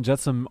 Flotsam and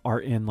Jetsam are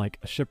in like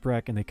a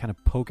shipwreck, and they kind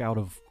of poke out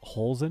of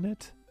holes in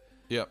it.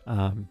 Yep.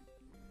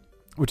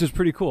 Which is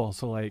pretty cool.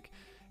 So like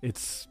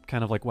it's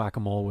kind of like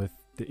whack-a-mole with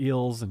the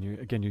eels, and you're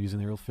using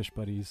their little fish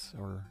buddies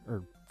or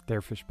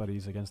their fish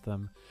buddies against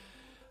them.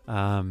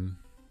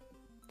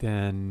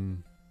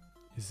 Then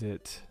is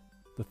it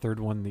the third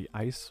one, the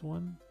ice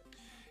one?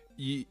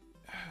 I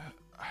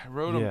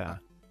wrote them. Yeah.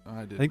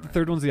 I think the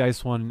third one's the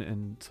ice one,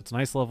 and so it's an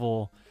ice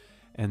level,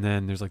 and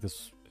then there's like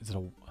this. Is it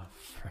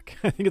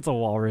I think it's a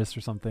walrus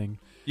or something.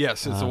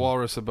 Yes, it's a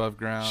walrus above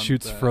ground.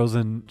 Shoots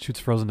frozen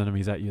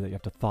enemies at you that you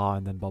have to thaw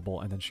and then bubble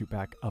and then shoot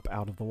back up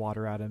out of the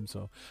water at him.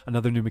 So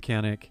another new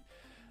mechanic.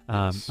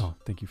 Yes. Oh,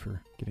 thank you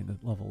for getting the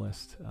level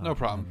list. No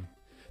problem.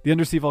 The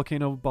undersea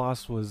volcano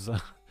boss was I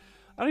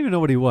don't even know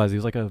what he was. He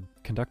was like a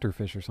conductor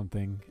fish or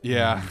something.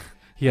 Yeah.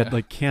 He had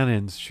like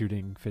cannons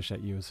shooting fish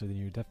at you, so then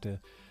you'd have to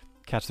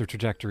catch their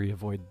trajectory,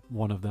 avoid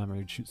one of them, or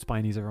you'd shoot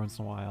spinies every once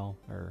in a while,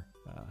 or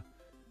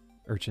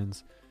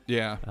urchins.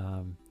 Yeah.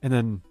 And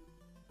then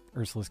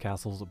Ursula's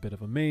castle is a bit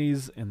of a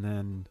maze, and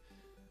then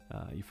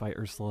you fight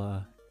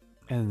Ursula,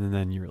 and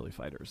then you really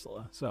fight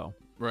Ursula. So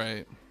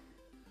right.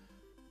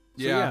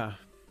 Yeah.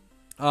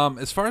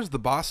 As far as the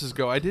bosses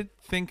go, I did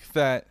think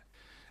that,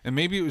 and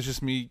maybe it was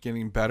just me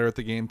getting better at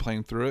the game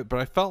playing through it, but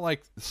I felt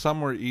like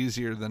some were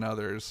easier than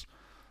others.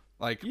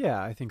 Like,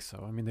 yeah, I think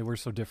so. I mean, they were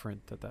so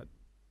different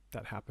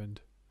that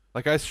happened.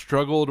 Like, I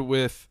struggled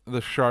with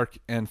the shark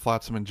and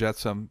Flotsam and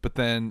Jetsam, but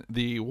then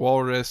the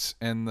walrus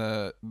and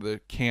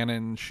the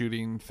cannon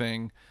shooting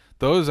thing,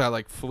 those I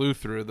like flew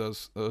through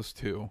those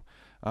two.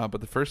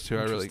 But the first two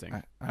I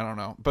don't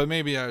know. But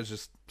maybe I was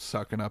just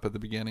sucking up at the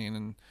beginning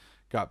and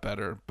got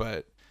better.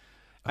 But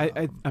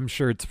I'm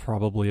sure it's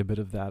probably a bit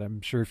of that.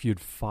 I'm sure if you'd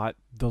fought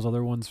those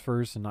other ones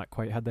first and not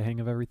quite had the hang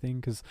of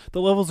everything, because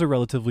the levels are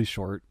relatively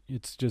short.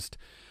 It's just,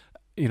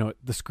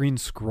 the screen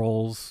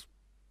scrolls.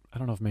 I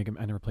don't know if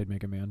I never played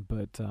Mega Man,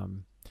 but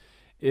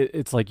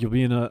it's like you'll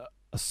be in a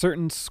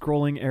certain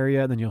scrolling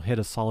area, then you'll hit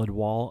a solid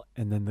wall,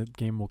 and then the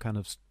game will kind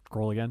of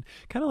scroll again.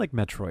 Kind of like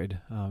Metroid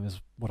is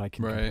what I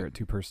can compare it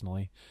to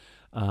personally.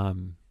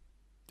 And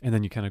and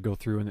then you kind of go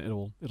through, and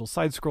it'll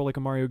side scroll like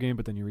a Mario game,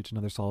 but then you reach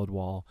another solid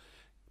wall,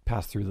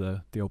 pass through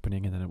the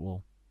opening, and then it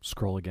will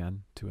scroll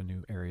again to a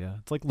new area.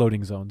 It's like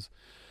loading zones.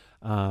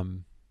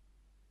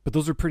 But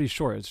those are pretty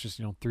short. It's just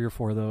 3 or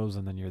 4 of those,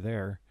 and then you're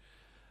there.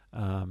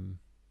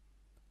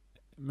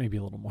 Maybe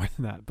a little more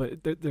than that,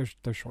 but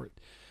they're short.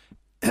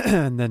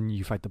 And then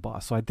you fight the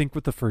boss. So I think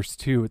with the first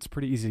 2, it's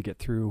pretty easy to get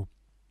through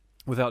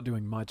without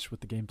doing much with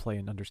the gameplay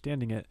and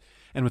understanding it,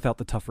 and without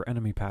the tougher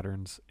enemy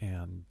patterns.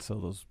 And so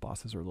those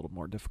bosses are a little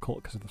more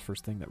difficult because of the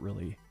first thing that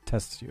really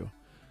tests you.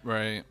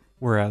 Right.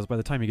 Whereas by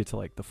the time you get to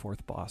like the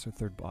 4th boss or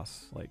 3rd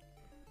boss, like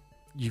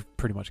you've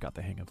pretty much got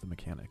the hang of the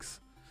mechanics.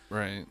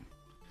 Right.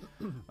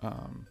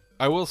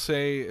 I will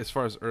say, as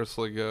far as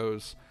Ursula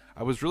goes,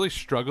 I was really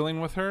struggling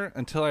with her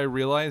until I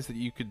realized that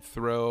you could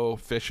throw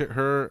fish at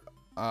her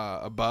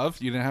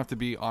above. You didn't have to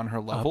be on her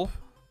level. Up.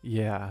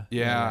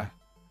 Yeah.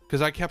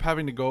 Because I kept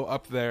having to go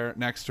up there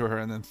next to her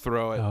and then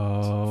throw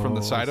it from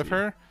the side of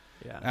her.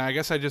 Yeah. And I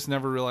guess I just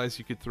never realized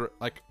you could throw,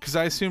 because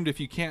I assumed if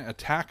you can't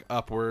attack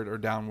upward or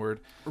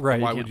downward, right,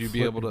 why would you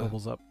be able to?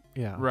 Bubbles up.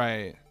 Yeah.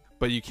 Right.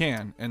 But you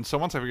can. And so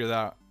once I figured that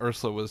out,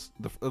 Ursula was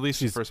at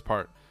least the first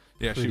part.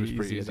 Yeah, she was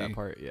pretty easy. At that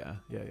part. Yeah.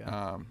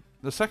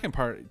 The second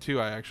part too,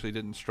 I actually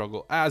didn't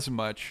struggle as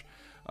much.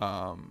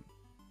 I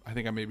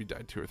think I maybe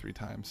died 2 or 3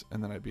 times,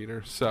 and then I beat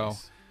her. So.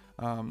 Nice.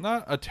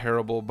 Not a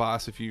terrible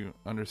boss if you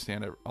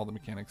understand all the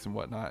mechanics and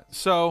whatnot.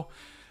 So,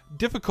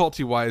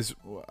 difficulty-wise,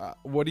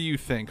 what do you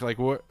think? Like,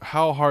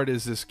 how hard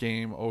is this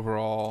game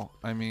overall?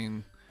 I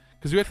mean,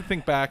 because we have to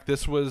think back.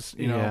 This was,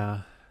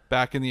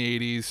 back in the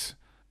 80s,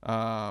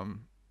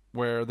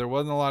 where there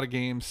wasn't a lot of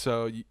games.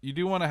 So, you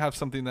do want to have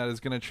something that is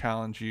going to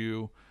challenge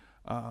you,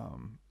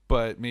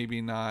 but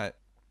maybe not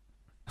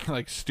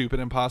like stupid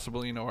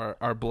impossible,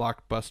 our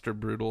blockbuster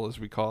brutal, as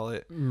we call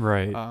it.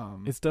 Right.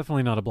 It's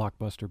definitely not a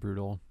blockbuster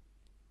brutal.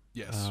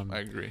 Yes, I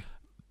agree.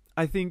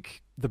 I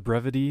think the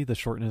brevity, the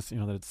shortness,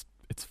 that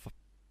it's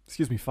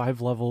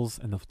 5 levels,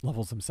 and the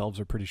levels themselves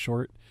are pretty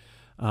short.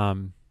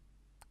 Combined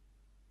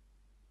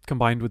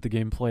with the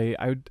gameplay,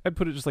 I'd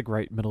put it just like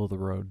right middle of the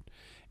road.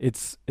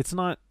 It's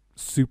not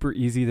super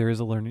easy. There is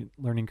a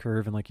learning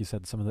curve, and like you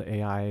said, some of the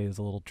AI is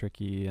a little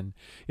tricky, and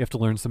you have to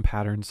learn some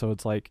patterns. So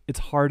it's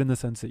hard in the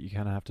sense that you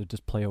kind of have to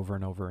just play over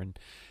and over, and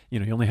you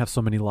only have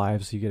so many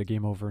lives, so you get a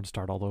game over and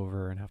start all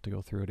over and have to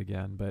go through it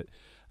again. But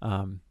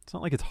it's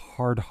not like it's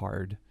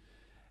hard.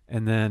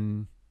 And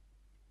then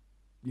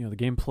the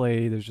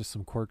gameplay, there's just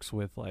some quirks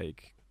with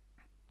like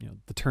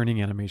the turning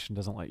animation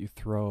doesn't let you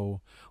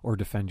throw or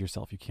defend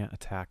yourself. You can't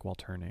attack while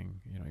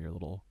turning your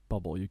little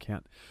bubble. You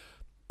can't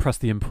press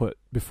the input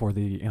before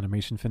the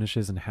animation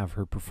finishes and have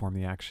her perform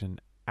the action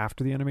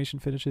after the animation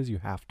finishes. You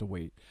have to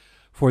wait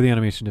for the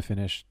animation to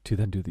finish to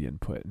then do the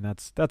input, and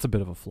that's a bit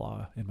of a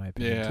flaw in my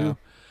opinion too.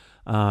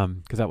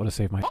 Because that would have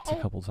saved my a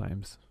couple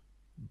times.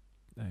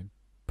 I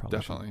probably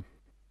definitely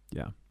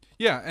should.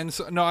 Yeah, and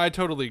so, no, I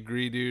totally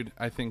agree, dude.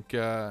 I think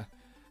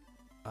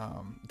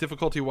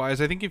difficulty wise,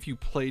 I think if you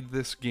played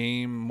this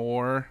game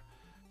more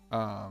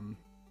and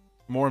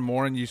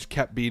more, and you just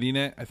kept beating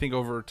it, I think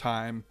over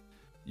time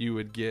you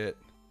would get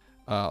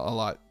a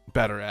lot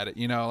better at it.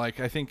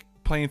 I think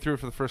playing through it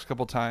for the first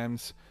couple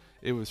times,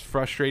 it was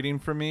frustrating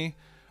for me.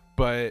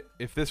 But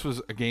if this was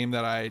a game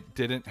that I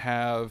didn't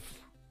have,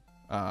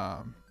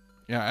 I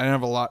didn't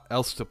have a lot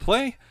else to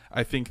play,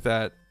 I think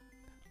that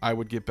I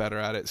would get better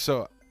at it.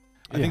 So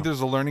I think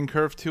there's a learning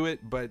curve to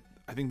it, but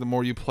I think the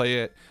more you play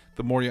it,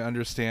 the more you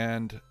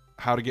understand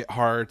how to get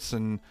hearts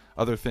and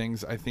other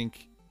things. I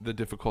think the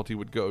difficulty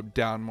would go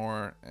down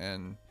more,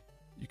 and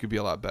you could be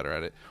a lot better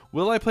at it.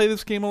 Will I play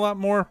this game a lot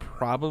more?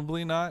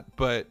 Probably not,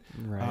 but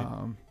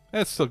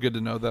it's still good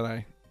to know that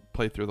I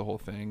played through the whole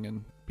thing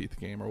and beat the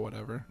game or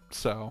whatever.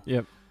 So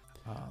yep.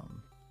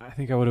 I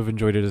think I would have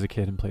enjoyed it as a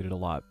kid and played it a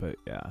lot, but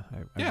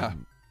I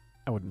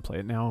wouldn't play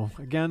it now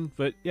again.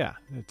 But yeah,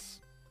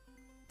 it's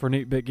for an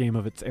 8-bit game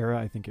of its era.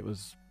 I think it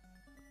was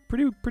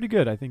pretty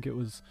good. I think it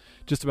was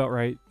just about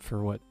right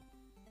for what,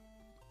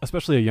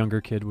 especially a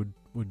younger kid would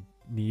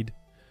need,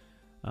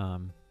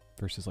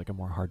 versus like a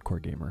more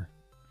hardcore gamer.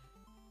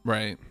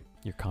 Right.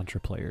 Your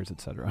Contra players,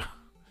 etc.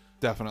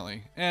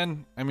 Definitely.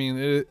 And I mean,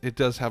 it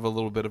does have a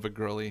little bit of a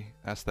girly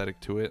aesthetic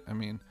to it. I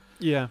mean,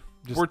 just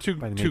we're two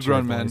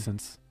grown men.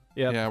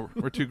 Yep. Yeah,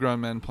 we're 2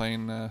 grown men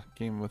playing a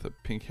game with a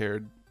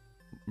pink-haired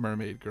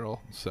mermaid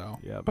girl. So,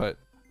 but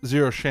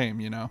zero shame,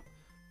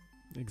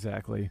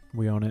 Exactly.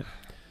 We own it.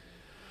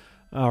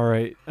 All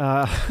right.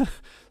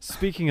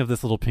 Speaking of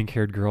this little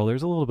pink-haired girl,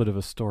 there's a little bit of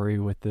a story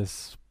with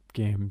this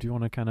game. Do you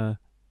want to kind of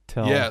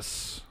tell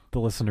the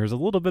listeners a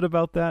little bit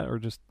about that, or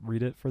just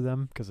read it for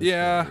them? Because it's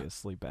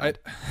seriously bad.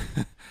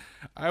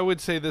 I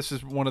would say this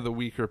is one of the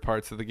weaker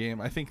parts of the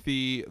game. I think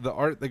the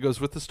art that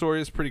goes with the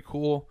story is pretty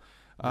cool,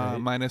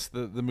 minus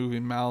the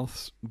moving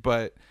mouths,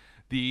 but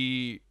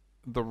the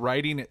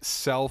writing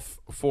itself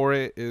for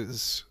it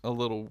is a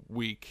little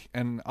weak,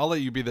 and I'll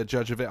let you be the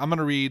judge of it. I'm going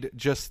to read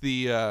just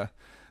the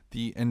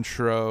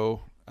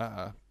intro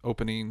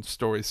opening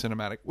story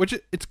cinematic, which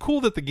it's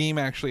cool that the game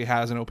actually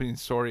has an opening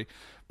story.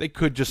 They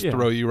could just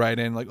throw you right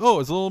in like, oh,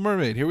 it's a Little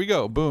Mermaid, here we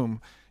go,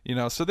 boom,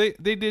 so they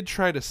did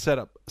try to set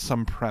up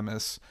some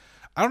premise.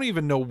 I don't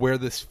even know where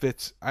this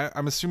fits.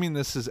 I'm assuming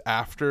this is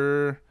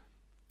after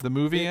the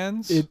movie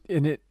ends.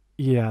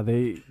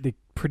 They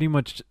pretty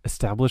much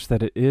established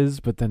that it is,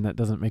 but then that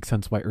doesn't make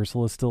sense why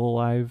Ursula's still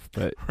alive.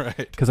 But right,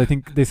 because I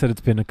think they said it's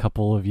been a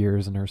couple of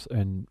years,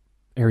 and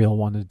Ariel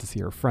wanted to see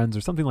her friends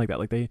or something like that.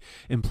 Like they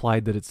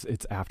implied that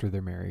it's after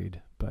they're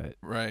married, but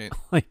right,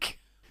 like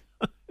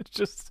it's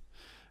just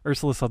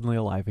Ursula's suddenly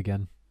alive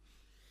again.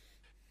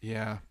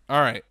 Yeah.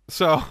 All right.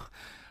 So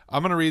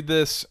I'm going to read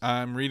this.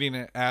 I'm reading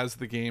it as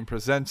the game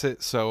presents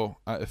it. So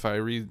if I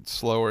read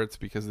slower, it's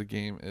because the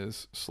game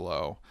is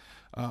slow.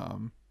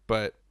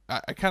 But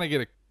I kind of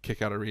get a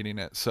kick out of reading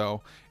it.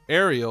 So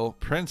Ariel,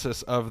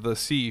 princess of the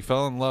sea,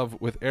 fell in love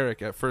with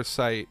Eric at first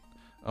sight.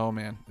 Oh,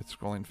 man. It's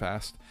scrolling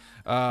fast.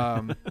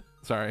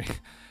 Sorry.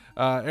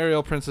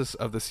 Ariel, princess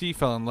of the sea,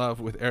 fell in love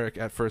with Eric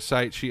at first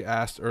sight. She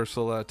asked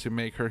Ursula to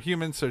make her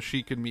human so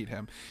she could meet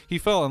him. He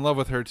fell in love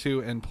with her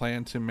too and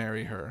planned to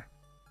marry her.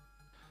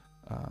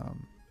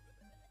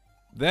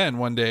 Then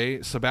one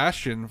day,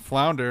 Sebastian,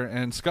 Flounder,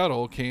 and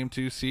Scuttle came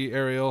to see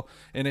Ariel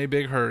in a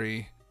big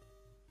hurry.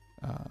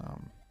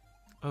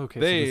 So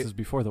this is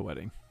before the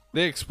wedding.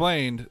 They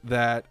explained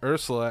that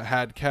Ursula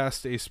had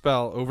cast a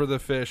spell over the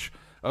fish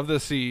of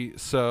the sea,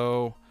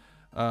 so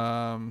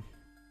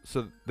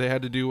they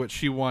had to do what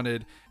she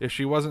wanted. If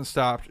she wasn't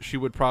stopped, she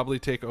would probably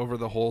take over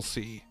the whole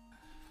sea.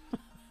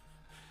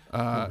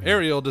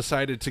 Ariel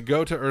decided to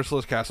go to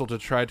Ursula's castle to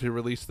try to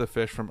release the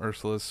fish from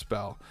Ursula's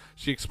spell.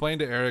 She explained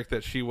to Eric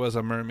that she was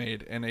a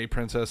mermaid and a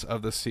princess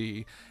of the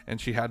sea,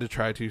 and she had to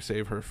try to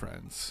save her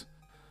friends.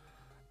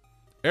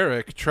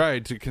 Eric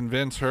tried to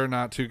convince her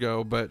not to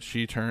go, but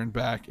she turned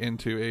back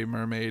into a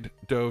mermaid,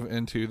 dove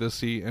into the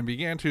sea, and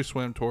began to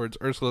swim towards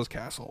Ursula's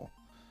castle.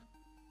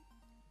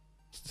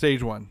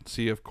 Stage 1,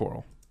 Sea of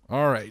Coral.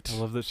 All right. I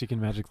love that she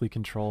can magically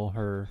control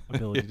her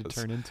ability to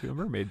turn into a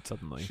mermaid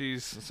suddenly.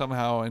 She's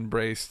somehow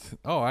embraced,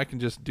 I can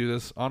just do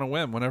this on a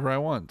whim whenever I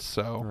want.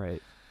 So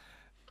right.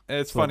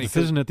 It's funny. The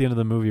decision at the end of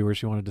the movie where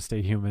she wanted to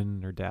stay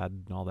human, her dad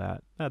and all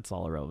that, that's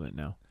all irrelevant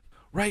now.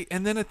 Right.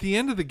 And then at the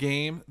end of the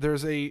game,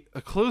 there's a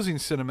closing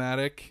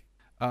cinematic.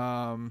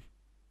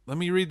 Let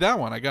me read that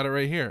one. I got it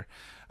right here.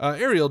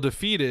 Ariel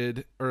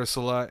defeated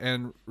Ursula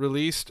and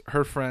released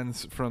her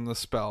friends from the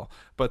spell,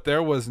 but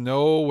there was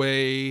no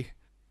way...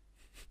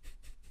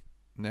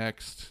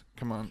 Next.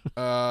 Come on.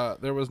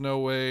 There was no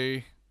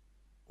way...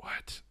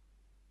 What?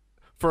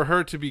 For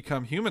her to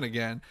become human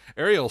again.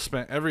 Ariel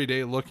spent every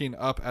day looking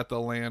up at the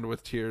land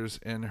with tears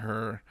in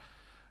her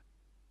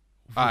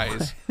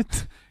eyes.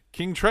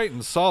 King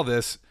Triton saw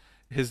this.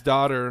 His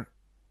daughter...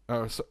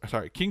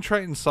 King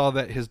Triton saw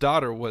that his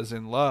daughter was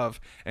in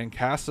love and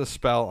cast a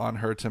spell on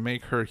her to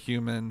make her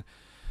human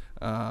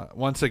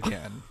once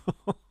again.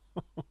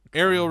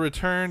 Ariel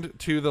returned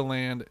to the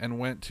land and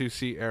went to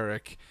see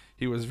Eric.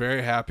 He was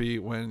very happy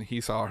when he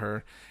saw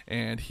her,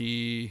 and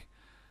he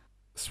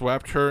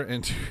swept her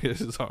into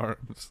his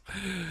arms.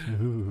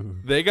 Ooh.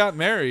 They got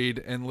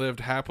married and lived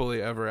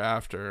happily ever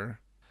after.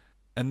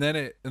 And then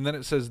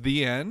it says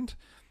the end,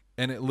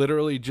 and it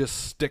literally just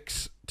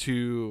sticks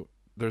to...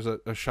 There's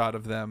a shot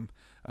of them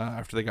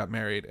after they got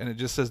married, and it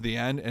just says the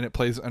end, and it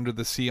plays Under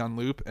the Sea on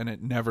loop, and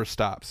it never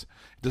stops.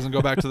 It doesn't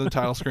go back to the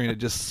title screen. It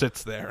just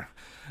sits there.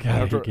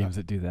 God, I hate games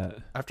that do that.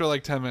 After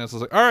like 10 minutes, I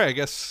was like, all right, I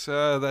guess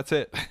that's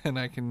it, and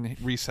I can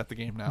reset the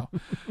game now.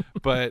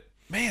 But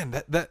man,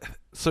 that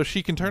so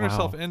she can turn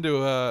herself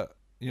into a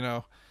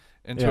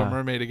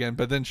mermaid again,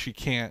 but then she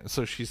can't,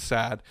 so she's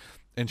sad.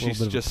 And she's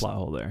just a plot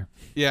hole there.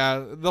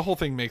 Yeah, the whole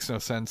thing makes no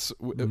sense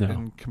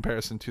in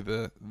comparison to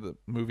the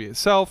movie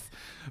itself.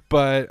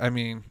 But I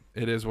mean,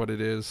 it is what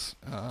it is.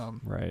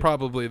 Right.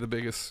 Probably Probably the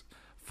biggest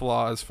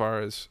flaw as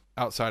far as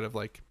outside of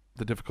like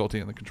the difficulty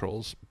and the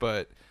controls.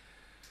 But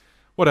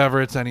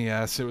whatever, it's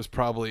NES. It was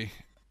probably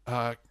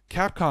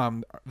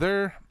Capcom.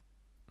 They're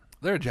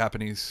a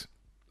Japanese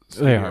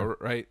studio, they are.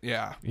 right?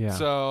 Yeah. Yeah.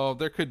 So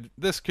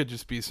this could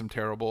just be some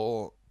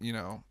terrible,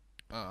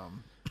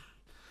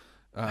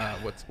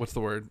 what's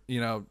the word?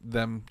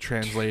 Them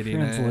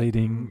translating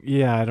it.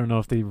 Yeah, I don't know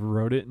if they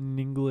wrote it in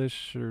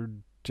English or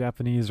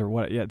Japanese or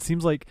what. Yeah, it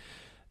seems like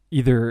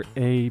either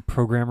A,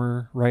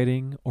 programmer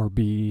writing, or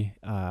B,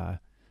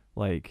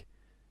 like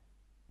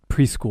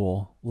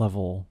preschool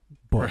level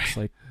books.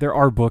 Right. Like there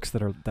are books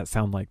that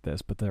sound like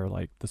this, but they're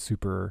like the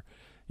super,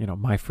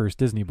 my first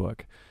Disney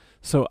book.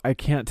 So I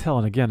can't tell.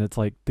 And again, it's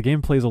like the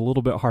game plays a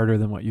little bit harder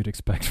than what you'd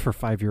expect for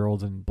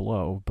 5-year-olds and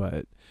below,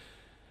 but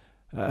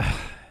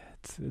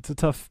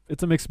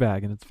it's a mixed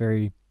bag, and it's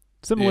very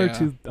similar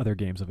to other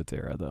games of its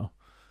era, though.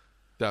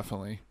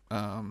 Definitely.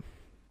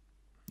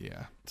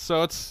 Yeah.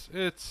 So it's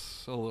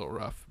a little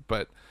rough,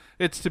 but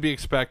it's to be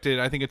expected.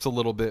 I think it's a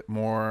little bit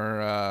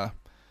more,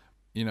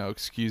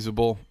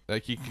 excusable.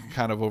 Like you can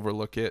kind of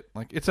overlook it.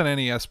 Like it's an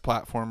NES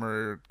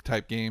platformer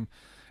type game.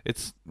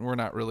 We're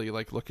not really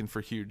like looking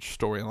for huge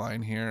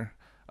storyline here.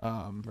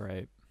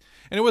 Right.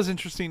 And it was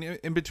interesting.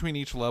 In between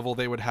each level,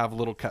 they would have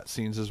little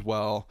cutscenes as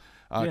well,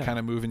 kind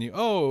of moving you.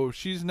 Oh,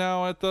 she's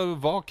now at the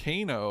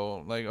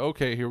volcano. Like,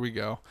 okay, here we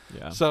go.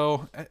 Yeah.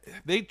 So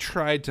they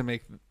tried to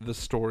make the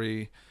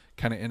story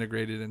kind of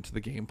integrated into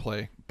the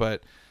gameplay,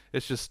 but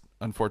it's just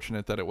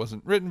unfortunate that it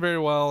wasn't written very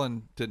well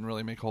and didn't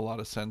really make a whole lot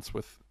of sense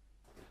with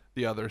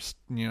the others,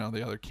 the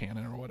other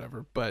canon or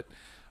whatever. But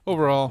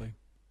overall,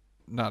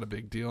 not a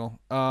big deal.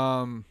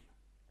 So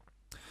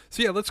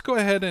yeah, let's go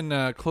ahead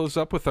and close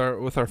up with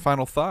our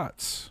final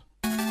thoughts.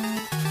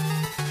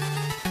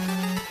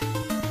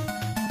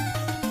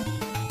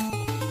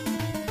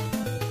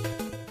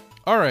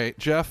 All right,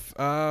 Jeph,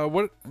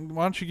 why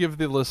don't you give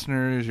the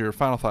listeners your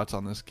final thoughts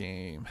on this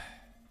game?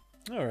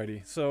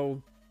 Alrighty,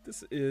 so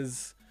this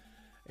is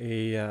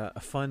a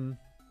fun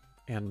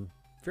and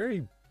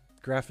very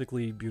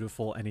graphically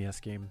beautiful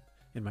NES game,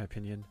 in my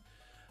opinion.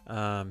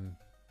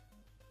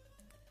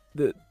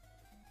 The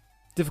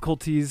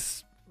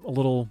difficulties a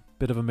little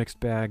bit of a mixed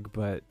bag,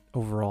 but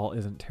overall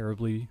isn't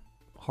terribly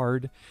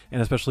hard,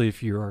 and especially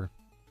if you're,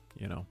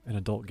 an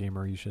adult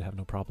gamer, you should have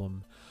no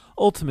problem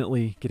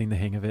ultimately getting the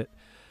hang of it.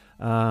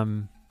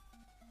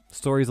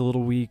 Story's a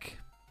little weak.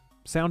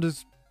 Sound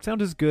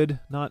is good.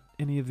 Not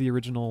any of the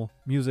original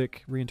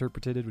music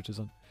reinterpreted, which is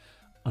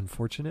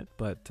unfortunate,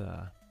 but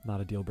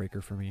not a deal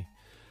breaker for me.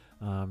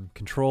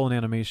 Control and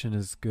animation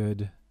is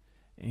good,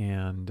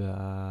 and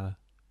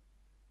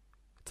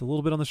it's a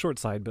little bit on the short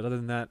side. But other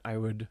than that, I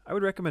would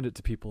recommend it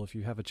to people. If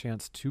you have a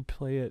chance to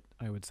play it,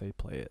 I would say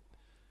play it.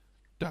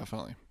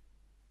 Definitely.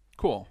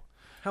 Cool.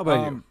 How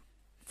about you?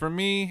 For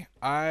me,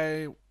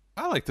 I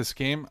like this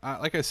game.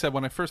 Like I said,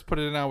 when I first put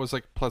it in, I was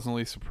like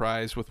pleasantly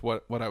surprised with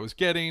what I was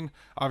getting.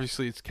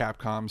 Obviously, it's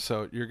Capcom,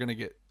 so you're going to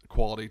get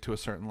quality to a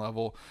certain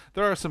level.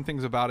 There are some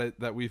things about it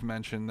that we've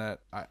mentioned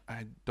that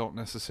I don't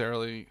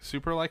necessarily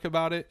super like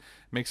about it.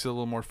 Makes it a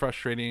little more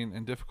frustrating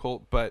and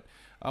difficult, but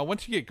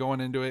once you get going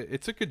into it,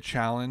 it's a good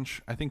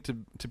challenge. I think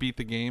to beat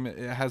the game, it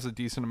has a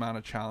decent amount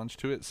of challenge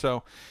to it.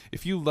 So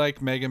if you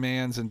like Mega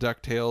Mans and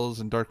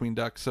DuckTales and Darkwing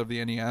Ducks of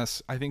the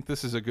NES, I think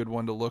this is a good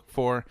one to look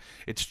for.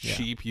 It's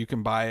cheap. You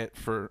can buy it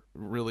for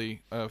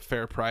really a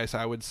fair price,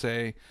 I would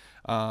say.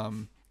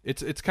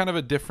 It's kind of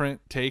a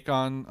different take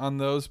on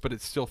those, but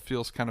it still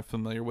feels kind of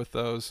familiar with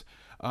those.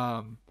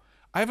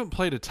 I haven't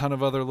played a ton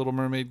of other Little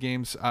Mermaid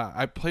games.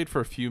 I played for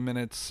a few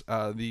minutes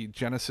the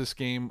Genesis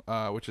game,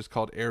 which is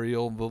called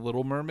Ariel, the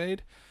Little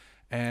Mermaid,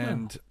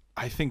 and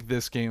I think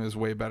this game is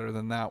way better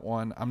than that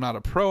one. I'm not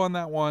a pro on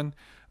that one,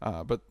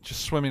 but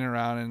just swimming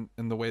around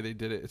and the way they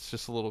did it, it's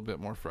just a little bit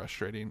more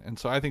frustrating. And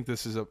so I think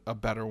this is a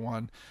better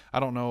one.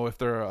 I don't know if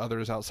there are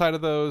others outside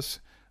of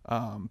those,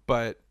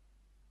 but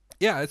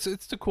yeah, it's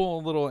a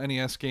cool little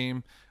NES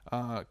game.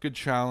 Good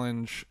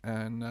challenge,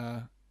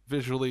 and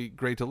visually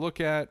great to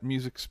look at.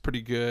 Music's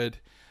pretty good.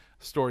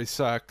 Story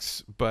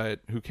sucks,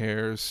 but who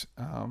cares?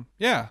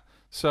 Yeah.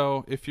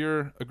 So if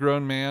you're a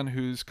grown man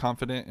who's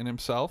confident in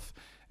himself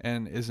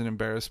and isn't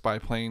embarrassed by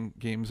playing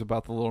games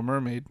about the Little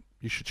Mermaid,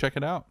 you should check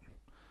it out.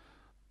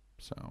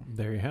 So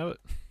there you have it.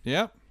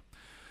 Yep.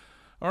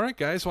 All right,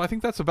 guys. Well, I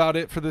think that's about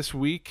it for this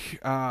week.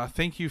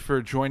 Thank you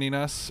for joining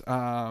us.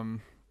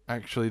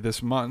 Actually,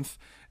 this month,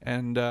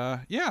 and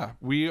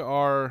we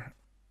are.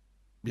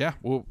 Yeah,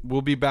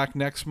 we'll be back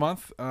next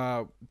month,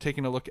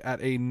 taking a look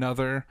at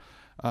another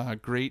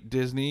great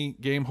Disney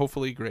game.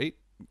 Hopefully, great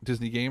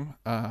Disney game.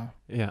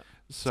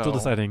 Still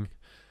deciding.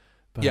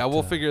 But,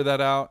 we'll figure that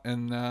out,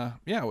 and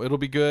it'll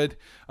be good.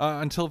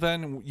 Until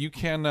then, you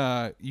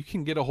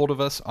can get a hold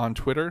of us on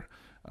Twitter.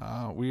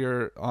 We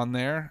are on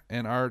there,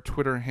 and our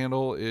Twitter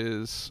handle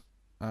is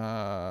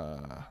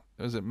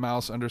it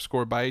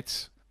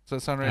mouse_bites? Does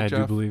that sound right, Jeph?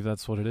 I do believe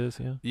that's what it is,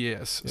 yeah.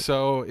 Yes. Yep.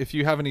 So if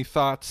you have any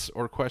thoughts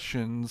or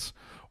questions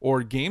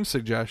or game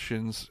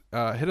suggestions,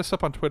 hit us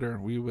up on Twitter.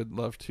 We would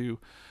love to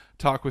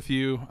talk with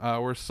you.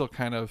 We're still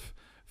kind of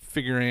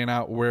figuring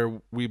out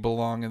where we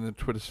belong in the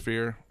Twitter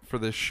sphere for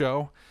this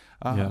show.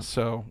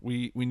 So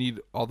we need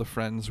all the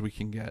friends we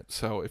can get.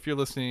 So if you're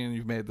listening and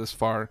you've made it this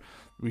far,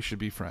 we should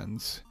be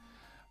friends.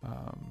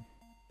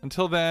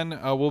 Until then,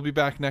 we'll be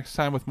back next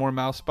time with more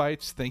Mouse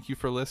Bites. Thank you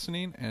for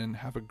listening, and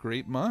have a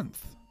great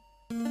month.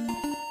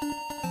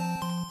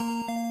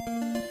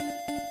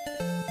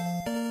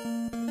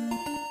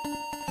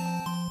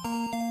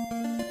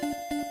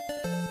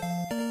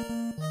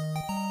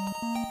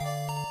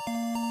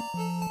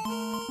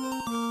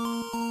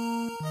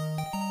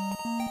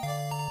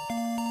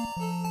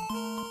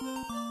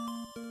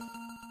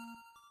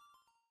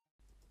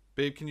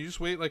 Babe, can you just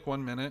wait like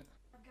 1 minute?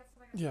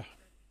 Yeah.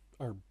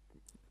 Or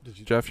did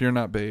you? Jeph, you're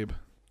not Babe.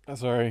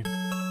 Sorry.